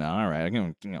 Hold on now. All right.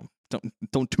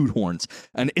 Don't toot horns.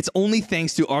 And it's only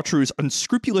thanks to Ataru's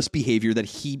unscrupulous behavior that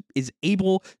he is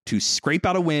able to scrape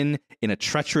out a win in a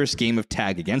treacherous game of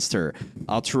tag against her.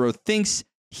 Ataru thinks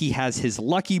he has his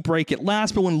lucky break at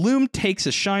last, but when Loom takes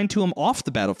a shine to him off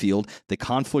the battlefield, the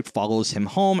conflict follows him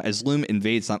home as Loom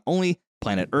invades not only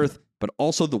planet Earth, but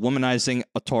also the womanizing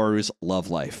Ataru's love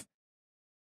life.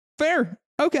 Fair.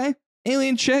 Okay.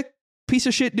 Alien chick. Piece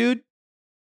of shit dude.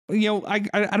 I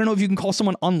don't know if you can call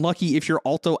someone unlucky if you're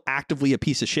also actively a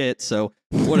piece of shit. So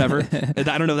whatever. I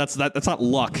don't know. That's not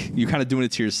luck. You're kind of doing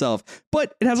it to yourself,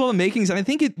 but it has all the makings. And I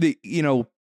think I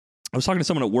was talking to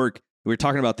someone at work. We were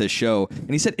talking about this show and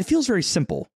he said, it feels very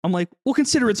simple. I'm like, well,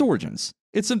 consider its origins.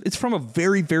 It's from a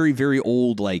very, very, very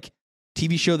old like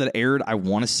TV show that aired, I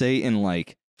want to say in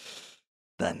like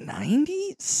the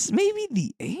 90s, maybe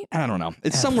the 80s. I don't know.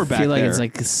 It's somewhere back there. I feel like it's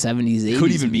like the 70s, 80s.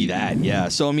 Could even be that. Yeah.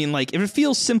 So, I mean, like if it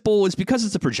feels simple, it's because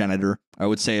it's a progenitor, I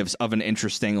would say, of an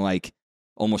interesting, like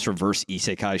almost reverse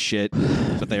isekai shit.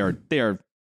 But they are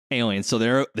aliens. So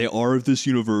they are of this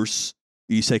universe.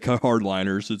 Isekai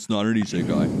hardliners. It's not an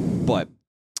isekai. But,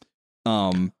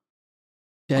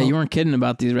 yeah, you weren't kidding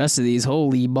about the rest of these.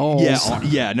 Holy balls.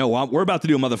 Yeah, no, we're about to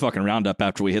do a motherfucking roundup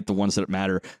after we hit the ones that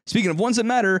matter. Speaking of ones that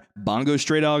matter, Bongo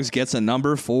Stray Dogs gets a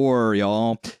number 4,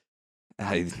 y'all.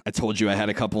 I told you I had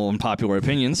a couple unpopular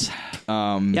opinions.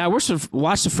 Yeah, I watched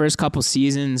the first couple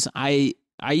seasons. I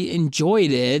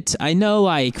enjoyed it. I know,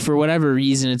 like, for whatever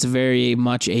reason, it's very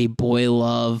much a boy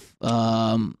love,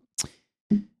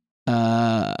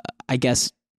 I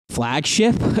guess,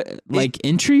 flagship like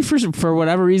entry for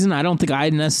whatever reason. I don't think I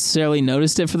necessarily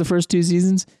noticed it for the first 2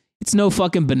 seasons. It's no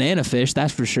fucking Banana Fish,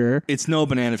 that's for sure. It's no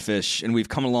Banana Fish, and we've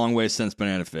come a long way since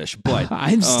Banana Fish, but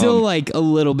I'm still like a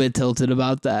little bit tilted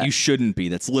about that. You shouldn't be.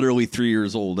 That's literally 3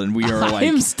 years old, and we are like,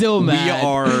 I'm still mad. We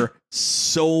are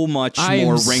so much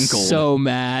more wrinkled. So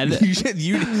mad.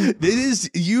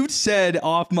 You said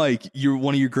off mic,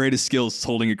 one of your greatest skills is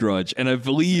holding a grudge, and I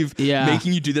believe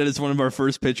making you do that is one of our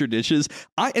first picture dishes.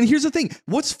 And here's the thing: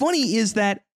 what's funny is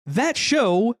that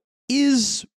show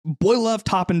is boy love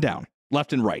top and down,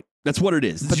 left and right. That's what it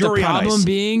is. But the problem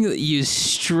being, you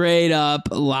straight up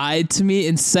lied to me,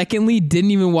 and secondly,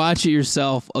 didn't even watch it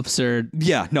yourself. Absurd.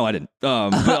 Yeah, no, I didn't.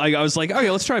 But I was like,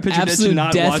 okay, let's try a picture ditch and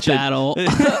not watch battle.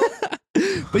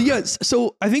 it. But yes,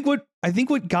 so I think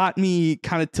what got me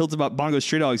kind of tilted about Bongo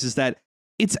Stray Dogs is that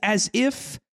it's as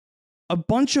if a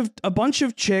bunch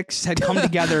of chicks had come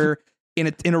together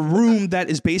in a room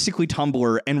that is basically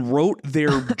Tumblr and wrote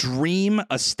their dream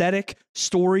aesthetic,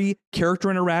 story, character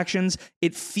interactions.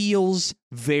 It feels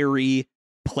very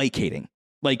placating.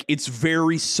 Like it's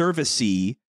very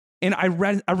servicey. And I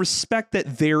respect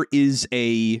that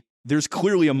there's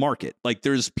clearly a market. Like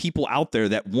there's people out there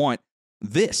that want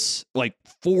this like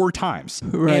 4 times.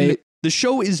 Right. And the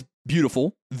show is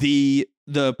beautiful. The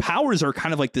powers are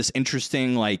kind of like this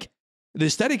interesting, like the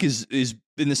aesthetic is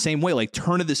in the same way, like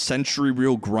turn of the century,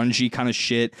 real grungy kind of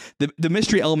shit. The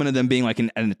mystery element of them being like a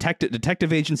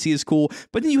detective agency is cool.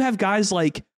 But then you have guys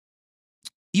like,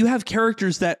 you have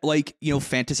characters that like,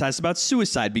 fantasize about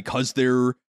suicide because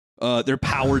their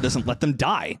power doesn't let them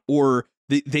die, or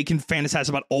they can fantasize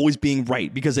about always being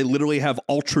right because they literally have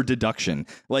ultra deduction.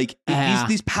 Like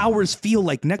these powers feel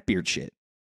like neckbeard shit.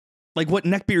 Like what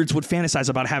neckbeards would fantasize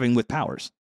about having with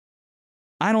powers.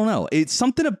 I don't know. It's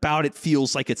something about it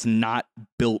feels like it's not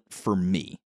built for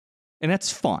me. And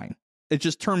that's fine. It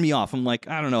just turned me off. I'm like,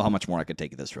 I don't know how much more I could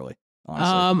take of this, really.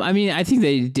 Honestly. I mean, I think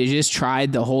they just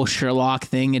tried the whole Sherlock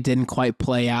thing. It didn't quite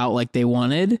play out like they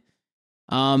wanted.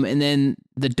 And then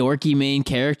the dorky main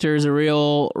character is a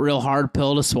real hard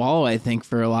pill to swallow, I think,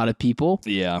 for a lot of people.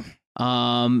 Yeah.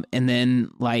 And then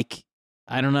like,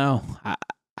 I don't know.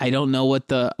 I don't know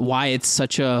why it's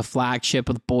such a flagship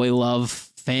with boy love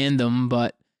fandom,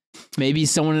 but maybe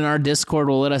someone in our Discord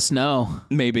will let us know.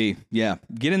 Maybe. Yeah.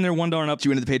 Get in there $1 and up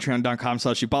to into the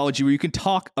patreon.com/Sheepology, where you can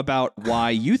talk about why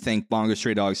you think Bongo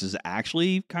Stray Dogs is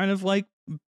actually kind of like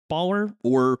baller,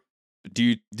 or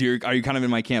are you kind of in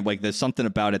my camp? Like there's something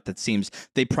about it that seems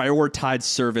they prioritize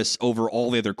service over all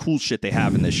the other cool shit they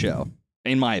have in this show.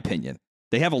 In my opinion,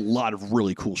 they have a lot of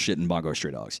really cool shit in Bongo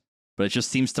Stray Dogs, but it just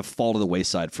seems to fall to the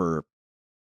wayside for,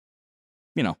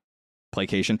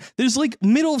 placation. There's like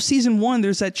middle of season 1,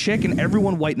 there's that chick and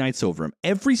everyone white knights over him.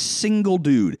 Every single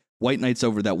dude white knights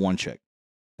over that one chick.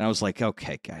 And I was like,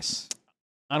 okay, guys.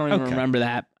 I don't even remember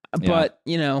that. But,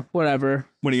 whatever.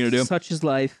 What are you going to do? Such is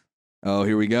life. Oh,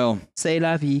 here we go. C'est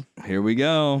la vie. Here we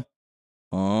go.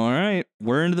 All right.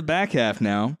 We're into the back half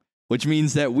now, which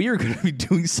means that we are going to be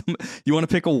doing some... You want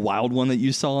to pick a wild one that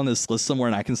you saw on this list somewhere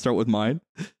and I can start with mine?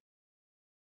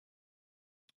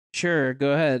 Sure,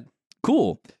 go ahead.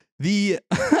 Cool.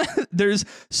 There's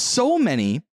so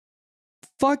many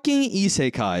fucking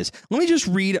isekais. Let me just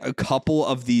read a couple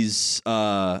of these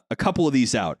out.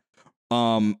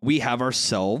 We have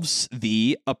ourselves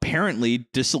the apparently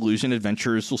disillusioned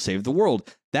adventurers will save the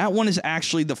world. That one is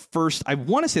actually the first. I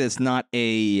want to say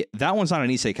that one's not an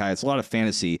isekai. It's a lot of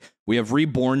fantasy. We have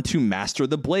Reborn to Master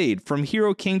the Blade, from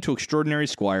Hero King to Extraordinary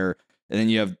Squire. And then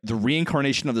you have the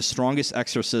reincarnation of the strongest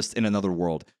exorcist in another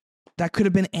world. that could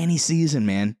have been any season,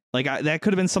 man. Like that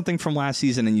could have been something from last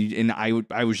season, and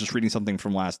I was just reading something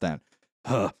from last then.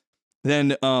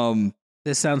 Then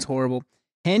this sounds horrible.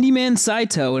 Handyman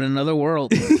Saito in another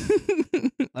world.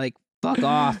 Like, fuck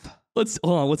off. Hold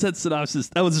on. What's that synopsis?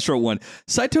 That was a short one.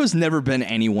 Saito has never been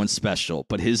anyone special,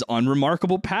 but his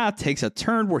unremarkable path takes a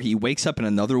turn where he wakes up in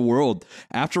another world.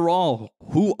 After all,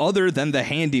 who other than the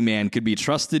handyman could be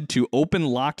trusted to open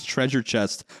locked treasure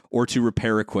chests or to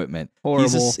repair equipment?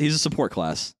 Horrible. He's a support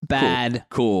class. Bad.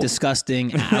 Cool. Disgusting.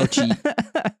 Ouchie.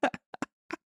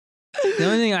 The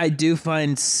only thing I do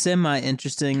find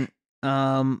semi-interesting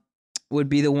would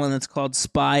be the one that's called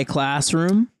Spy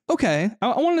Classroom. Okay, I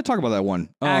wanted to talk about that one.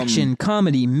 Action,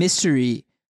 comedy, mystery,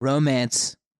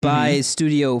 romance by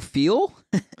Studio Feel.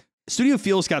 Studio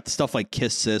Feel's got the stuff like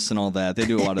Kiss Sis and all that. They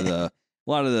do a lot of the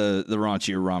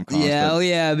raunchier rom-coms. Yeah, but, oh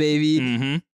yeah,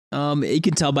 baby. You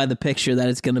can tell by the picture that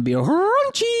it's going to be a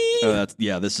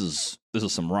raunchy. This is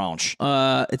some raunch.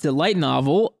 It's a light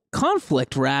novel.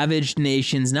 Conflict-ravaged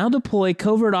nations now deploy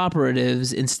covert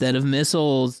operatives instead of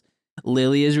missiles.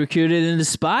 Lily is recruited into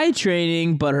spy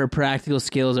training, but her practical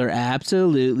skills are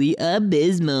absolutely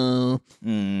abysmal.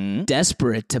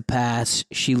 Desperate to pass,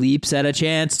 she leaps at a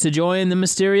chance to join the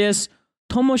mysterious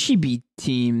Tomoshibi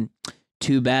team.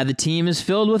 Too bad the team is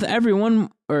filled with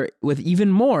with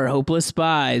even more hopeless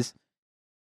spies.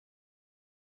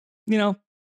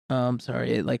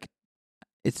 Sorry,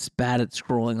 it's bad at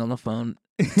scrolling on the phone.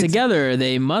 Together,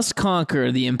 they must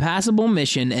conquer the impassable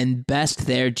mission and best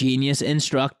their genius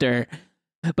instructor.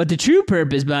 But the true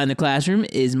purpose behind the classroom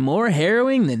is more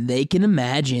harrowing than they can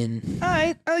imagine. All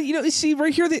right. See,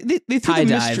 right here, they threw High the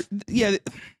dive. mystery. Yeah.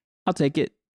 I'll take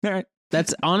it. All right.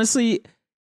 That's honestly,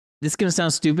 this is going to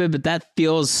sound stupid, but that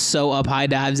feels so up High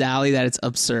Dive's alley that it's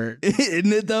absurd.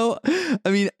 Isn't it, though? I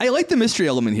mean, I like the mystery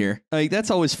element here. Like, that's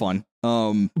always fun.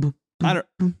 I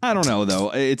don't know,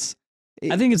 though.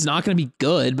 I think it's not going to be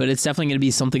good, but it's definitely going to be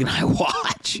something that I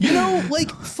watch.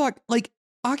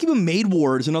 Akiba Maid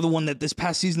War is another one that this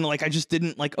past season, I just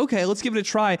didn't okay, let's give it a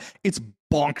try. It's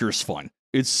bonkers fun.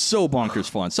 It's so bonkers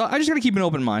fun. So I just got to keep an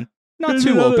open mind. Not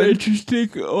too open. Interesting.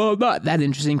 Well, not that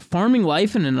interesting. Farming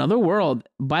Life in Another World.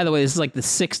 By the way, this is the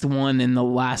 6th one in the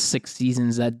last 6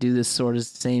 seasons that do this sort of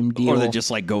same deal. Or they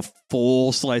just go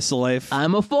full slice of life.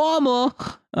 I'm a farmer.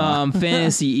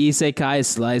 Fantasy isekai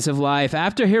slice of life.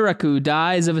 After Hiraku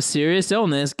dies of a serious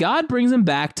illness, God brings him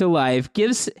back to life,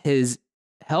 gives his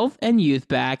health and youth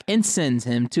back, and sends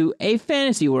him to a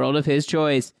fantasy world of his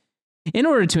choice. In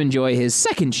order to enjoy his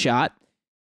second shot,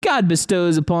 God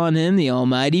bestows upon him the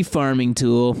almighty farming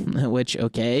tool, which,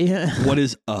 okay. What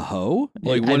is a hoe?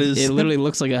 It literally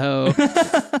looks like a hoe.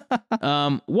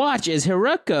 Watch as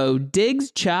Hiroko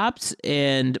digs, chops,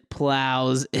 and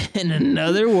plows in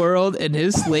another world in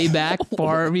his slayback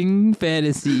farming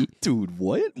fantasy. Dude,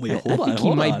 what? Wait, hold on. I think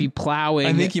he might be plowing.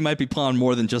 I think he might be plowing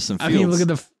more than just some fields. I mean, look at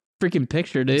the freaking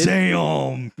picture, dude.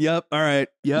 Damn. Yep. All right.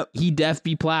 Yep. He def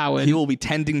be plowing. He will be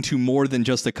tending to more than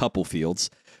just a couple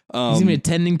fields. He's going to be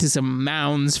tending to some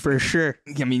mounds for sure.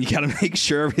 I mean, you got to make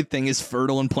sure everything is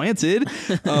fertile and planted.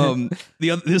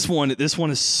 This one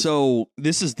is so.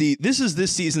 This is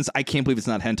this season's. I can't believe it's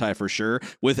not hentai for sure.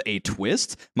 With a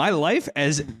twist, my life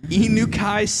as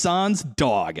Inukai-san's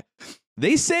dog.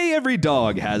 They say every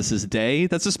dog has his day.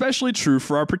 That's especially true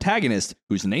for our protagonist,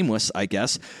 who's nameless, I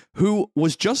guess, who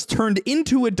was just turned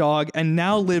into a dog and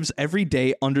now lives every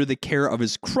day under the care of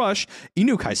his crush,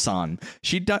 Inukai-san.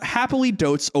 She happily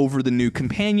dotes over the new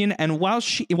companion, and while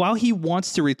he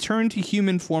wants to return to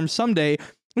human form someday,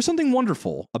 there's something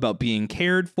wonderful about being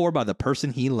cared for by the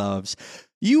person he loves.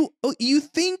 You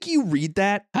think you read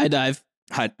that? High dive.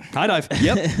 High dive.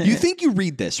 Yep. You think you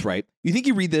read this, right? You think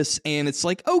you read this and it's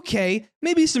okay,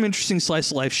 maybe some interesting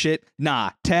slice of life shit.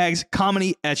 Nah, tags,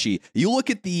 comedy, ecchi. You look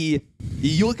at the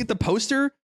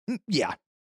poster. Yeah.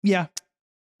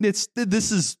 The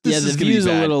view's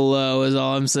a little low is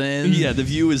all I'm saying. Yeah, the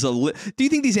view is Do you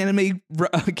think these anime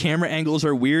camera angles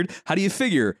are weird? How do you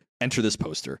figure? Enter this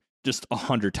poster. Just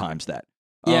 100 times that.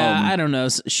 Yeah, I don't know.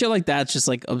 Shit like that's just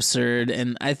absurd.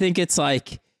 And I think it's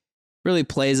really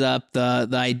plays up the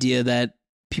idea that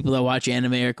people that watch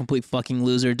anime are complete fucking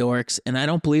loser dorks, and I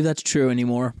don't believe that's true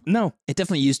anymore. No, it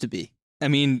definitely used to be. I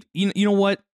mean, you know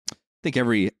what? I think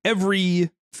every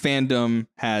fandom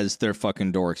has their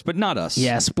fucking dorks, but not us.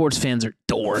 Yeah, sports fans are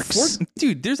dorks.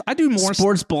 Dude, I do more.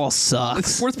 Sports ball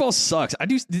sucks. Sports ball sucks. I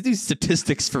do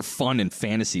statistics for fun and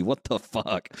fantasy. What the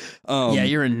fuck? Yeah,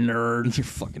 you're a nerd. You're a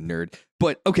fucking nerd.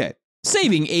 But okay.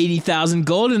 Saving 80,000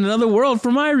 gold in another world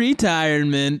for my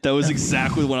retirement. That was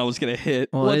exactly what I was going to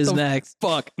hit. What is next?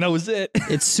 Fuck. That was it.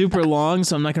 It's super long,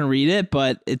 so I'm not going to read it,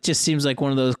 but it just seems like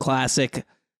one of those classic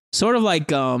Sort of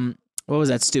like what was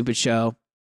that stupid show?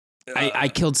 I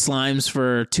killed slimes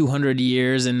for 200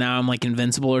 years and now I'm like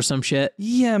invincible or some shit.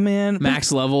 Yeah, man.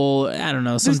 Max level. I don't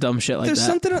know. Some dumb shit like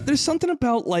that. There's something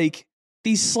about like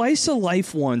these slice of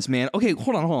life ones, man. Okay,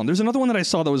 hold on. There's another one that I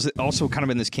saw that was also kind of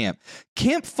in this camp.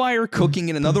 Campfire cooking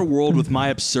in another world with my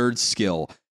absurd skill.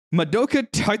 Madoka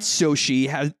Tatsushi,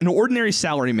 has an ordinary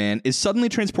salaryman, is suddenly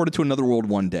transported to another world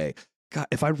one day. God,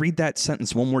 if I read that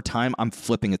sentence one more time, I'm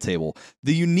flipping a table.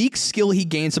 The unique skill he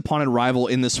gains upon arrival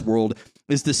in this world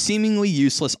is the seemingly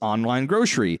useless online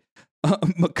grocery.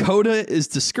 Makoto is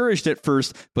discouraged at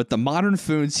first, but the modern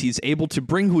foods he's able to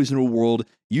bring to his new world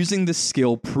using this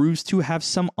skill proves to have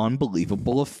some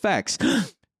unbelievable effects.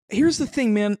 Here's the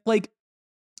thing, man. Like,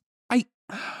 I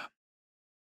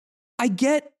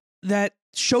get that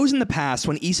shows in the past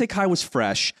when isekai was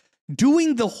fresh,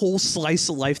 doing the whole slice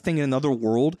of life thing in another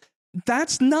world,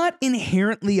 that's not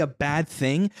inherently a bad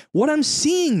thing. What I'm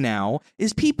seeing now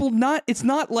is it's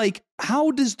not like,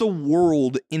 how does the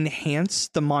world enhance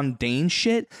the mundane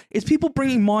shit? It's people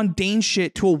bringing mundane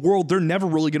shit to a world they're never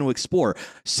really going to explore.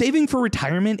 Saving for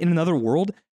retirement in another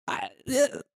world?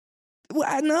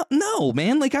 No,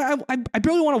 man. Like, I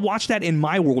barely want to watch that in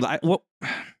my world. I don't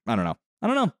know.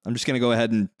 I'm just going to go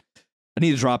ahead and I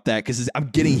need to drop that because I'm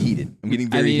getting heated. I'm getting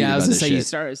very heated. I was going to say, it's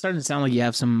starting to sound like you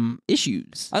have some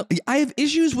issues. I have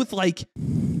issues with, like,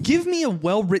 give me a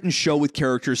well-written show with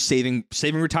characters saving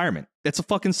retirement. That's a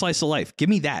fucking slice of life. Give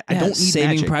me that. I don't need Saving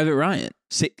magic. Private Ryan.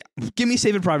 Give me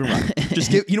Saving Private Ryan.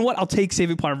 You know what? I'll take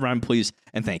Saving Private Ryan, please,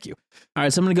 and thank you. All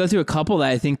right, so I'm going to go through a couple that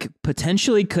I think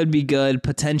potentially could be good,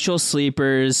 potential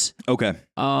sleepers. Okay.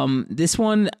 This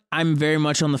one I'm very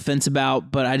much on the fence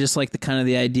about, but I just like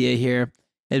the idea here.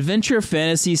 Adventure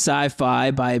fantasy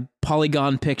sci-fi by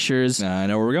Polygon Pictures. I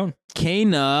know where we're going.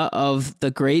 Kana of the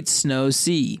Great Snow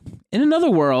Sea. In another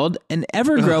world, an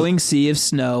ever-growing sea of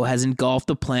snow has engulfed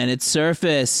the planet's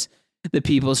surface. The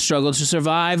people struggle to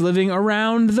survive living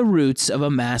around the roots of a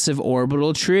massive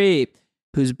orbital tree,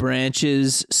 whose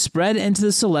branches spread into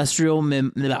the celestial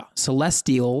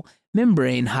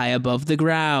membrane high above the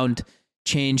ground.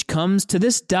 Change comes to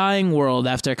this dying world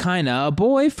after Kaina, a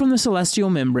boy from the celestial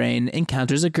membrane,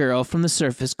 encounters a girl from the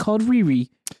surface called Riri.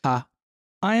 I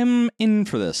am in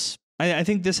for this. I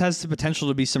think this has the potential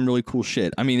to be some really cool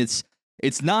shit. I mean, it's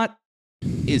not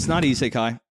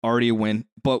isekai, already a win,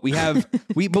 but we have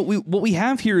what we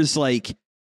have here is like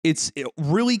it's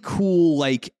really cool,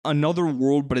 like another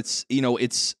world, but it's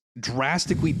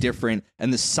drastically different,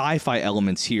 and the sci-fi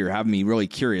elements here have me really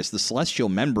curious. The celestial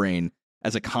membrane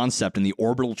as a concept in the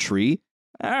orbital tree.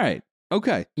 All right.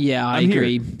 Okay. Yeah, I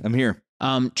agree. I'm here.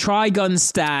 Trigun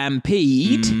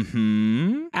Stampede.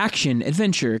 Mm-hmm. Action,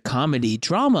 adventure, comedy,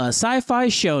 drama, sci-fi,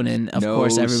 shonen. Of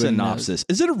course, everybody synopsis. knows.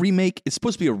 Is it a remake? It's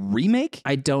supposed to be a remake?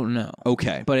 I don't know.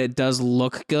 Okay. But it does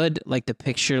look good. Like, the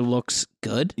picture looks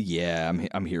good. Yeah,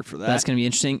 I'm here for that. That's going to be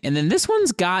interesting. And then this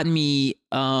one's got me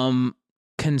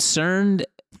concerned,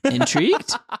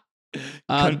 intrigued.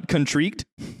 Contrigued?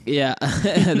 Yeah,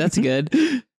 that's good.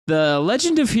 The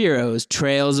Legend of Heroes,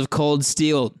 Trails of Cold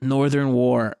Steel, Northern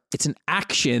War. It's an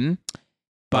action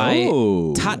by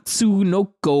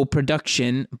Tatsunoko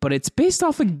Production, but it's based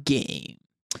off a game.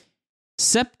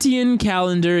 Septian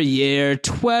calendar year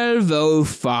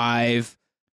 1205.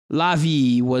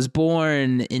 Lavi was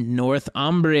born in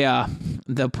Northumbria,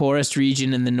 the poorest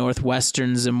region in the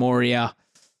northwestern Zamoria.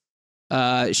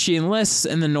 She enlists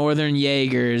in the Northern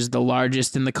Jaegers, the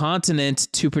largest in the continent,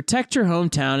 to protect her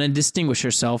hometown and distinguish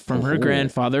herself from her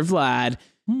grandfather Vlad,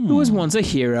 who was once a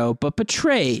hero but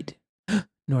betrayed.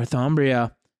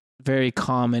 Northumbria, very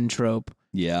common trope.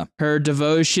 Yeah. Her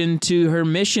devotion to her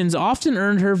missions often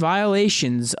earned her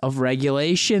violations of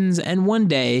regulations, and one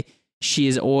day she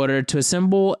is ordered to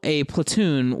assemble a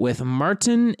platoon with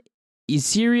Martin,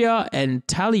 Isiria, and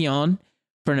Talion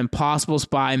for an impossible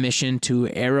spy mission to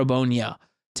Erebonia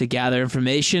to gather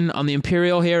information on the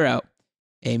Imperial hero,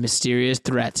 a mysterious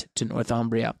threat to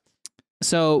Northumbria.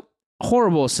 So,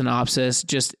 horrible synopsis.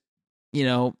 Just,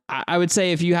 I would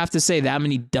say if you have to say that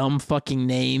many dumb fucking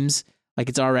names, like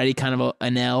it's already kind of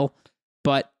an L.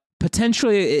 But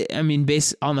potentially,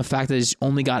 based on the fact that it's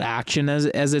only got action as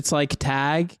its like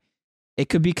tag, it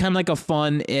could be kind of like a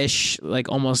fun-ish, like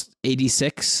almost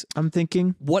 86, I'm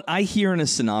thinking. What I hear in a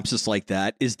synopsis like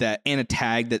that is that, and a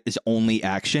tag that is only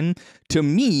action, to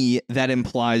me, that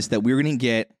implies that we're going to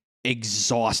get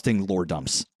exhausting lore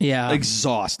dumps. Yeah.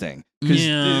 Exhausting.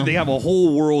 Because they have a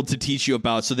whole world to teach you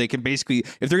about, so they can basically,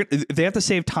 if they have to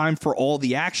save time for all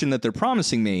the action that they're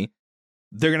promising me,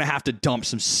 they're going to have to dump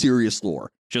some serious lore.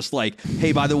 Just like,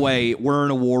 hey, by the way, we're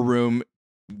in a war room.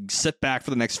 sit back for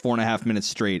the next 4.5 minutes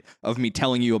straight of me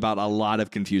telling you about a lot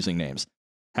of confusing names.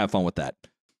 Have fun with that.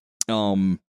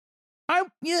 Could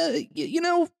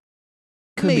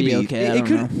maybe be okay. it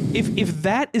could. If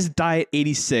that is Diet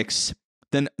 86,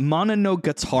 then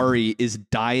Mononogatari is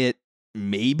Diet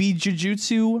maybe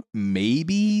Jujutsu,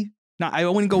 maybe. Not, I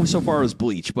wouldn't go so far as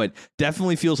Bleach, but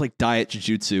definitely feels like Diet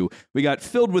Jujutsu. We got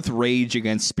filled with rage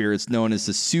against spirits known as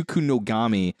the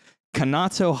Tsukunogami.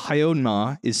 Kanato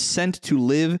Hayonma is sent to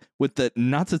live with the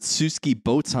Natsutsuki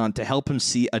Botan to help him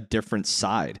see a different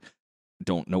side.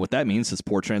 Don't know what that means. It's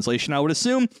poor translation, I would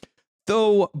assume.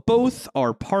 Though both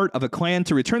are part of a clan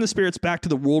to return the spirits back to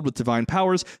the world with divine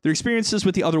powers, their experiences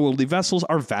with the otherworldly vessels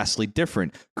are vastly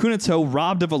different. Kunato,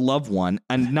 robbed of a loved one,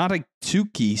 and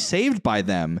Natatsuki, saved by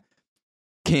them.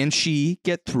 Can she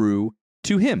get through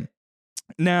to him?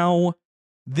 Now,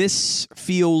 this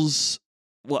feels,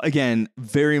 well, again,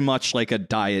 very much like a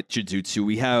Diet Jujutsu.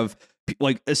 We have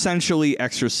like essentially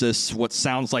exorcists. What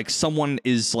sounds like someone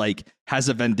is like has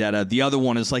a vendetta. The other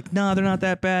one is like, nah, they're not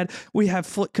that bad. We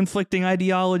have conflicting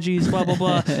ideologies. Blah blah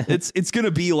blah. It's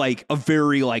gonna be like a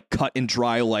very like cut and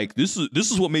dry. Like this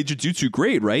is what made Jujutsu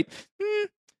great, right?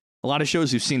 A lot of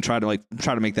shows you've seen try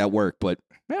to make that work, but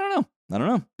I don't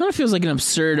know. It kind of feels like an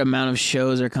absurd amount of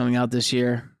shows are coming out this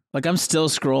year. Like I'm still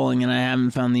scrolling and I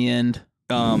haven't found the end.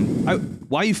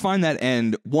 Why you find that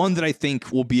end, one that I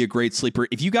think will be a great sleeper.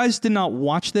 If you guys did not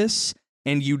watch this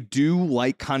and you do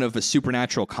like kind of a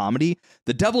supernatural comedy,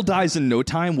 The Devil Dies in No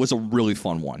Time was a really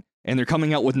fun one. And they're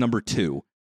coming out with number 2.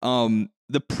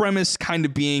 The premise kind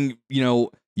of being,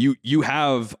 you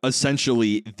have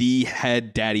essentially the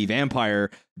head daddy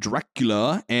vampire,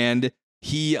 Dracula, and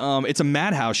he it's a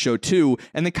madhouse show too,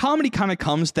 and the comedy kind of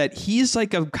comes that he's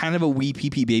like a kind of a wee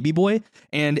pee-pee baby boy,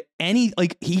 and when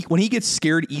he gets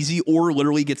scared easy or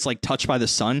literally gets like touched by the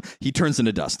sun, he turns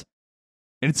into dust.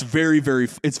 And it's very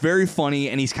funny,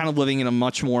 and he's kind of living in a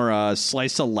much more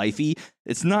slice of lifey.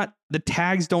 It's not, the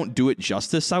tags don't do it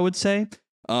justice, I would say.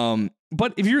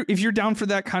 But if you're down for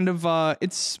that kind of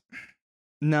it's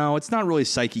not really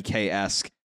Psyche K-esque.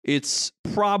 It's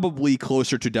probably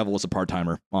closer to Devil as a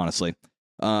Part-Timer, honestly.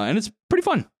 And it's pretty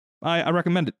fun. I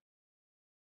recommend it.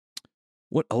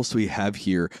 What else do we have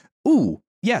here? Ooh,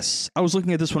 yes. I was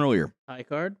looking at this one earlier. High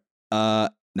card? High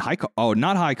card. Oh,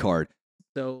 not high card.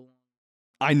 So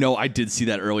I know, I did see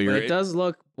that earlier. It does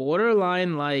look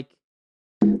borderline like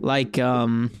what's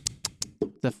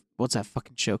that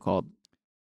fucking show called?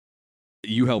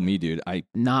 You help me, dude.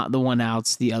 Not the one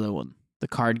out's the other one. The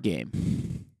card game.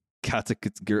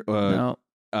 No.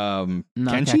 Not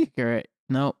Kenshi? Kakagura.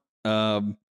 No.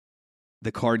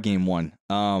 The card game one.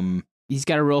 He's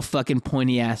got a real fucking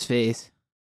pointy ass face.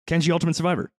 Kenji Ultimate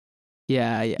Survivor.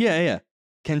 Yeah.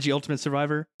 Kenji Ultimate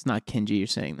Survivor. It's not Kenji. You're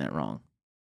saying that wrong.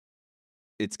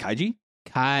 It's Kaiji?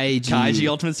 Kaiji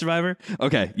Ultimate Survivor?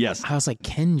 Okay, yes. I was like,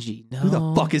 Kenji, no. Who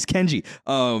the fuck is Kenji?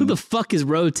 Who the fuck is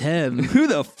Rotem? Who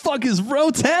the fuck is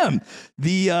Rotem?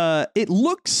 It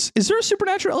looks, is there a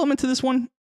supernatural element to this one?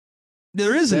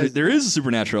 There is a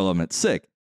supernatural element. Sick.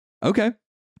 Okay.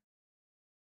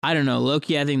 I don't know.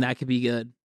 Loki, I think that could be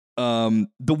good.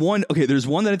 There's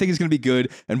one that I think is going to be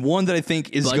good, and one that I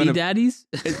think is going to... Daddies?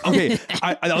 Okay,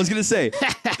 I was going to say,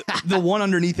 the one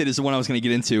underneath it is the one I was going to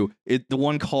get into. The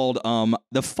one called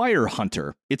The Fire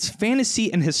Hunter. It's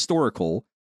fantasy and historical.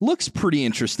 Looks pretty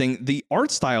interesting. The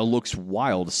art style looks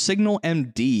wild. Signal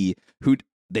MD,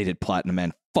 they did Platinum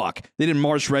Man. Fuck. They did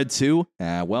Mars Red too.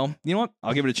 Well, you know what?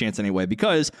 I'll give it a chance anyway,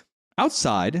 because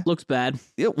outside... Looks bad.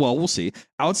 We'll see.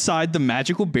 Outside the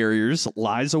magical barriers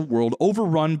lies a world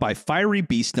overrun by fiery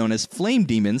beasts known as flame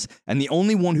demons, and the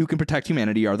only one who can protect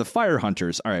humanity are the fire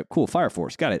hunters. All right, cool. Fire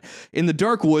Force. Got it. In the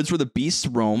dark woods where the beasts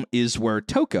roam is where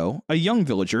Toko, a young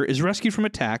villager, is rescued from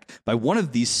attack by one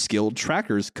of these skilled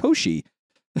trackers, Koshi.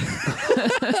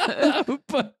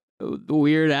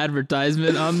 Weird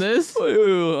advertisement on this.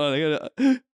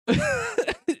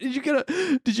 Did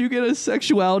you get a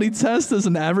sexuality test as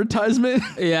an advertisement?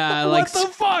 Yeah, what the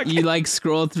fuck? You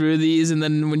scroll through these, and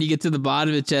then when you get to the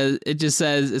bottom, it just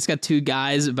says it's got 2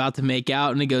 guys about to make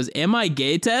out, and it goes, "Am I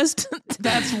gay?" test.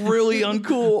 That's really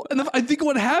uncool. And I think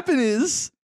what happened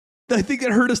is, I think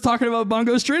it heard us talking about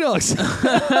Bongo Stray Dogs.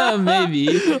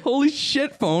 Maybe. Holy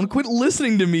shit, phone! Quit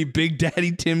listening to me, Big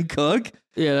Daddy Tim Cook.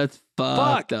 Yeah, that's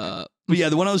fucked up. But yeah,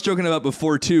 the one I was joking about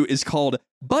before too is called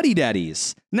Buddy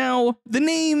Daddies. Now, the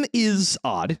name is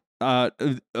odd.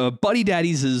 Buddy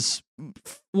Daddies is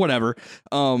whatever.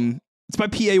 It's by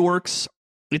PA Works.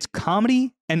 It's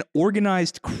comedy and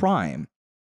organized crime.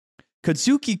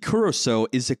 Kazuki Kuroso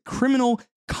is a criminal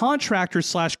contractor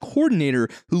 / coordinator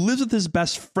who lives with his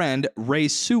best friend, Rei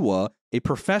Suwa, a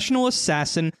professional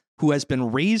assassin who has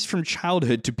been raised from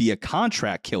childhood to be a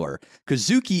contract killer.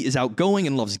 Kazuki is outgoing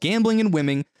and loves gambling and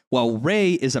women, while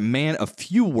Rei is a man of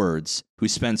few words who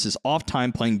spends his off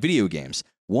time playing video games.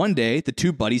 One day, the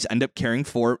two buddies end up caring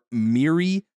for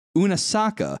Miri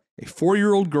Unasaka, a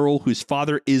 4-year-old girl whose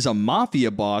father is a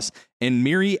mafia boss, and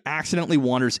Miri accidentally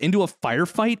wanders into a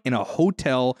firefight in a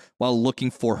hotel while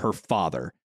looking for her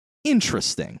father.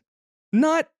 Interesting.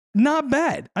 Not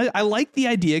bad. I like the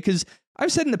idea because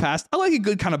I've said in the past, I like a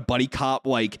good kind of buddy cop,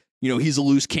 like, you know, he's a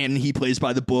loose cannon, he plays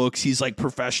by the books, he's like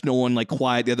professional and like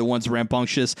quiet, the other one's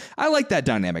rambunctious. I like that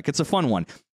dynamic. It's a fun one.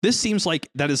 This seems like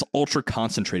that is ultra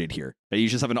concentrated here. You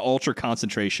just have an ultra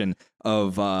concentration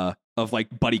of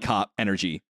like buddy cop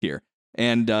energy here,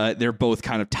 and they're both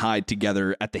kind of tied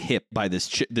together at the hip by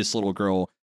this little girl,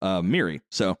 Miri.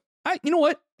 So you know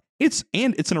what? It's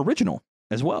an original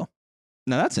as well.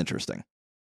 Now that's interesting.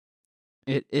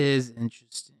 It is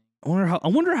interesting. I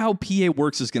wonder how PA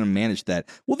Works is going to manage that.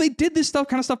 Well, they did this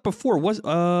kind of stuff before. Was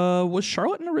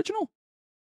Charlotte an original?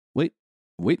 Wait,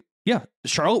 yeah,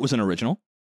 Charlotte was an original.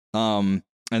 And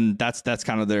that's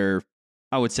kind of their,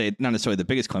 I would say, not necessarily the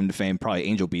biggest claim to fame. Probably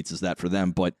Angel Beats is that for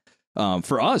them, but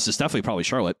for us, it's definitely probably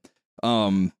Charlotte.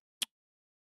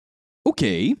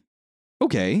 Okay,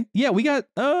 yeah, we got.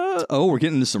 We're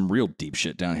getting into some real deep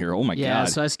shit down here. Oh my god. Yeah,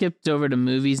 so I skipped over to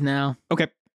movies now. Okay.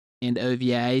 And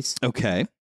OVAs. Okay.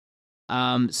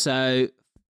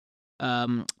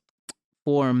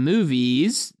 For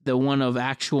movies, the one of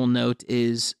actual note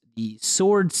is the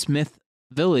Swordsmith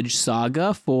Village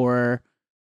saga for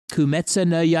Kimetsu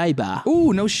no Yaiba.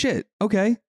 Ooh, no shit.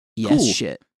 Okay. Yes, cool.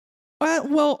 shit.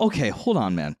 Well, okay, hold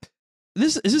on, man.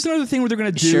 Is this another thing where they're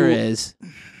going to do? Sure is.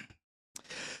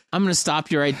 I'm going to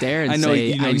stop you right there and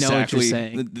say, I know exactly what you're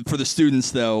saying. For the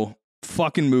students, though,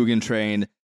 fucking Mugen Train.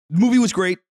 The movie was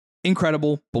great,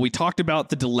 incredible, but we talked about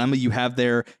the dilemma you have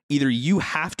there. Either you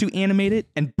have to animate it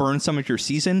and burn some of your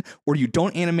season, or you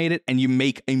don't animate it and you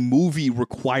make a movie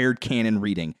required canon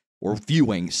reading or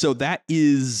viewing. So that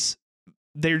is,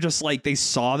 they're just like, they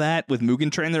saw that with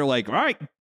Mugen Train. They're like, all right,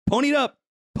 pony it up.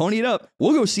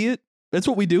 We'll go see it. That's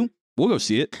what we do. We'll go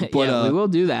see it. But, yeah, we will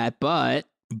do that, but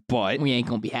we ain't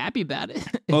gonna be happy about it.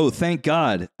 Oh, thank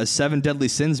God. A 7 Deadly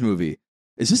Sins movie.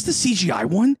 Is this the CGI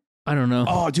one? I don't know.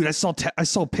 Oh, dude, I saw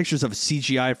pictures of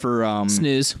CGI for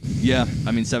Snooze. Yeah,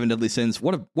 I mean 7 Deadly Sins.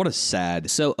 What a sad.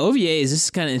 So OVAs, this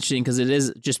is kind of interesting because it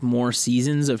is just more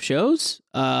seasons of shows.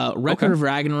 Record of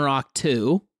Ragnarok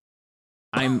 2.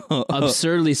 I'm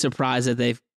absurdly surprised that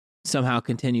they've somehow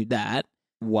continued that.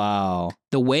 Wow.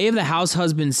 The Way of the House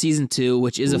Husband season 2,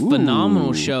 which is a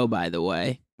phenomenal show, by the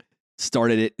way.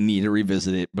 Started it, need to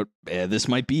revisit it, but this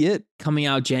might be it. Coming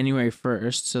out January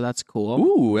 1st, so that's cool.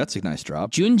 Ooh, that's a nice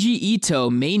drop. Junji Ito,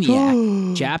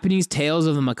 Maniac, Japanese Tales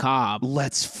of the Macabre.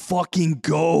 Let's fucking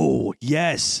go.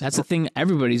 Yes. That's the thing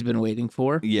everybody's been waiting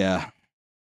for. Yeah.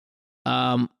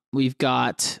 We've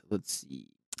got, let's see.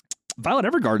 Violet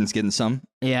Evergarden's getting some.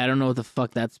 Yeah, I don't know what the fuck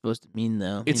that's supposed to mean,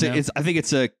 though. I think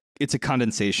it's a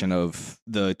condensation of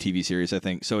the TV series, I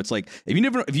think. So it's like, if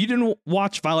you didn't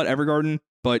watch Violet Evergarden,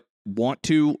 but want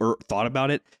to or thought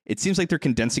about it, it seems like they're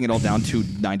condensing it all down to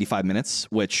 95 minutes,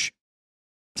 which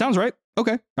sounds right.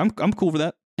 Okay, I'm cool for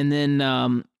that. And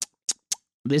then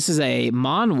this is a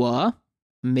manhwa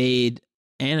made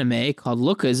anime called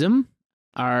Lookism.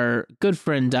 Our good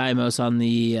friend Daimos on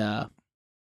the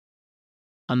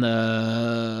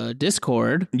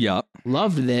Discord,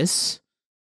 loved this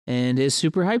and is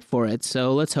super hyped for it.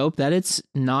 So let's hope that it's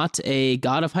not a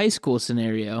God of High School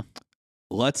scenario.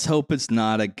 Let's hope it's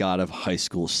not a God of High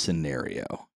School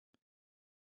scenario.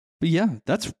 But yeah,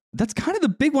 that's kind of the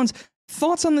big ones.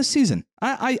 Thoughts on this season?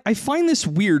 I find this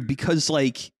weird because,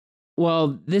 like,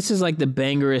 well, this is like the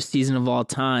bangerest season of all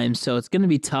time, so it's going to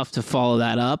be tough to follow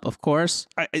that up, of course.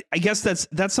 I guess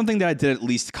that's something that I did at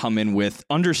least come in with,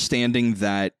 understanding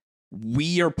that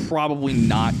we are probably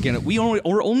not going to...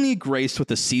 We're only graced with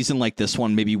a season like this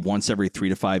one maybe once every 3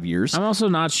 to 5 years. I'm also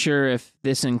not sure if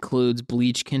this includes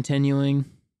Bleach continuing.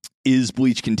 Is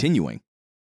Bleach continuing?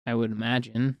 I would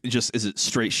imagine. Is it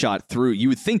straight shot through? You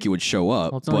would think it would show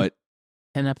up, well, but...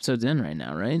 10 episodes in right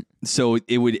now, right? So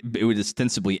it would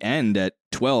ostensibly end at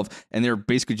 12, and they're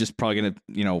basically just probably gonna,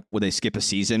 would they skip a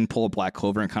season, pull a Black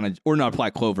Clover and kind of, or not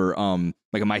Black Clover,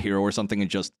 like a My Hero or something, and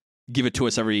just give it to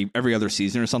us every other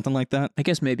season or something like that? I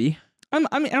guess maybe.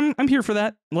 I'm here for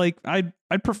that. Like I'd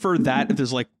prefer that if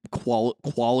there's like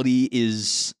quality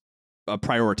is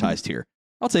prioritized here.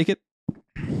 I'll take it.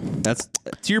 That's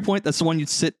to your point. That's the one you'd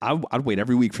sit. I'd wait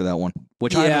every week for that one,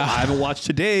 which I haven't watched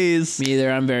today's. Me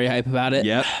either. I'm very hype about it.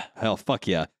 Yep. Hell, fuck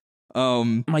yeah.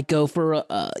 Might go for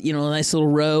a nice little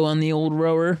row on the old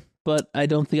rower. but I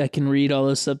don't think I can read all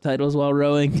those subtitles while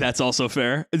rowing. That's also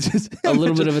fair. It's just a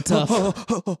little bit of a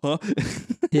tough.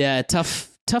 Yeah, tough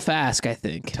ask, I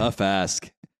think. Tough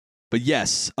ask. But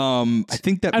yes, I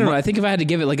think that I don't know. I think if I had to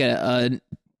give it like a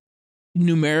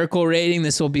numerical rating,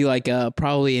 this will be like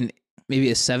probably maybe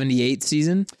a 78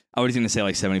 season. I was going to say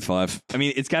like 75. I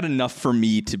mean, it's got enough for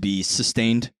me to be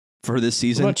sustained for this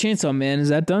season. What about Chainsaw Man? Is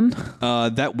that done?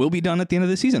 That will be done at the end of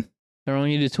the season. They're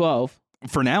only to 12.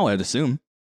 For now, I'd assume.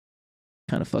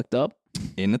 Kind of fucked up.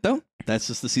 Isn't it though? That's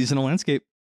just the seasonal landscape.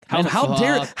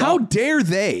 How dare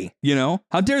they? You know,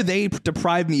 how dare they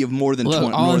deprive me of more than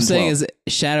 20? All I'm saying is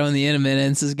Shadow and the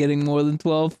Eminence is getting more than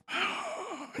 12.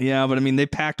 Yeah, but I mean, they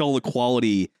packed all the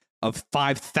quality of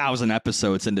 5,000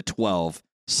 episodes into 12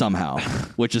 somehow,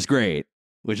 which is great.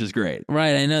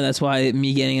 Right, I know. That's why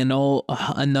me getting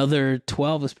another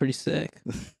 12 is pretty sick.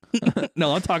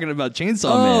 No, I'm talking about Chainsaw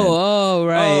Man. Oh,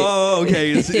 right. Oh,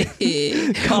 okay.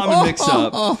 Common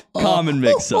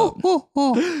mix up.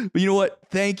 But you know what?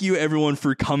 Thank you, everyone,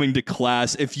 for coming to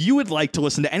class. If you would like to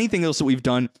listen to anything else that we've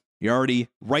done, you're already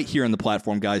right here on the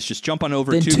platform, guys. Just jump on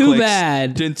over. Then 2 too clicks.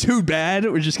 bad. Then too bad.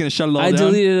 We're just going to shut it all down. I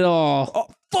deleted it all. Oh,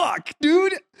 fuck,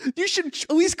 dude. You should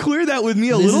at least clear that with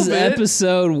me a little bit. This is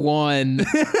episode 1.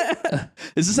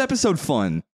 Is this episode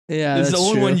fun? Yeah, this is that's the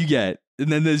only true. one you get.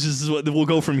 And then this is what we'll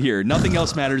go from here. Nothing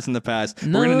else matters in the past.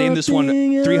 We're going to name this one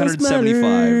 375.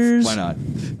 matters. Why not?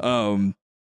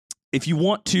 If you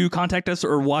want to contact us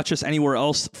or watch us anywhere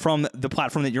else from the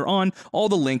platform that you're on, all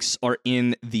the links are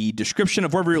in the description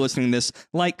of wherever you're listening to this.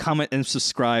 Like, comment, and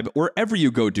subscribe wherever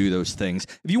you go do those things.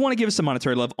 If you want to give us some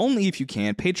monetary love, only if you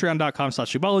can,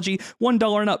 patreon.com/Shubology.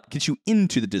 $1 and up gets you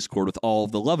into the Discord with all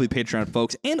of the lovely Patreon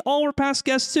folks and all our past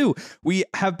guests too. We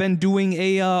have been doing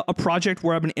a project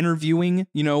where I've been interviewing,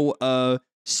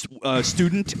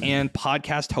 student and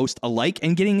podcast host alike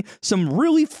and getting some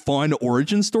really fun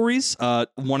origin stories.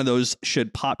 One of those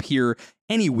should pop here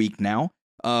any week now.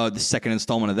 The second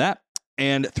installment of that.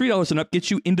 And $3 and up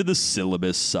gets you into the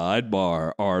syllabus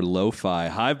sidebar, our lo-fi,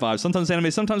 high vibe, sometimes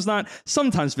anime, sometimes not,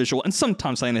 sometimes visual, and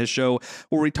sometimes Science His Show,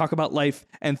 where we talk about life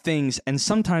and things. And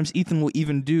sometimes Ethan will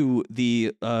even do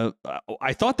the,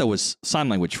 I thought that was sign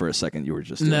language for a second. You were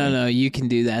just doing. No, you can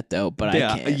do that though, but I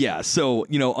can't. Yeah, so,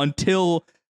 until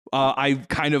I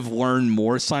kind of learn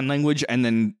more sign language and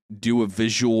then do a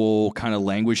visual kind of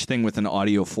language thing with an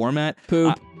audio format.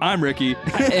 Poop. I'm Ricky.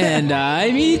 And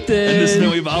I'm Ethan. And this is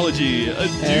Snowyvology.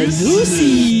 Deuces.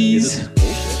 This is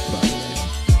bullshit, by the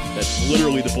way. That's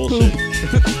literally the bullshit.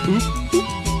 Poop.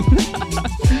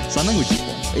 Sign language is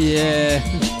fun. Yeah.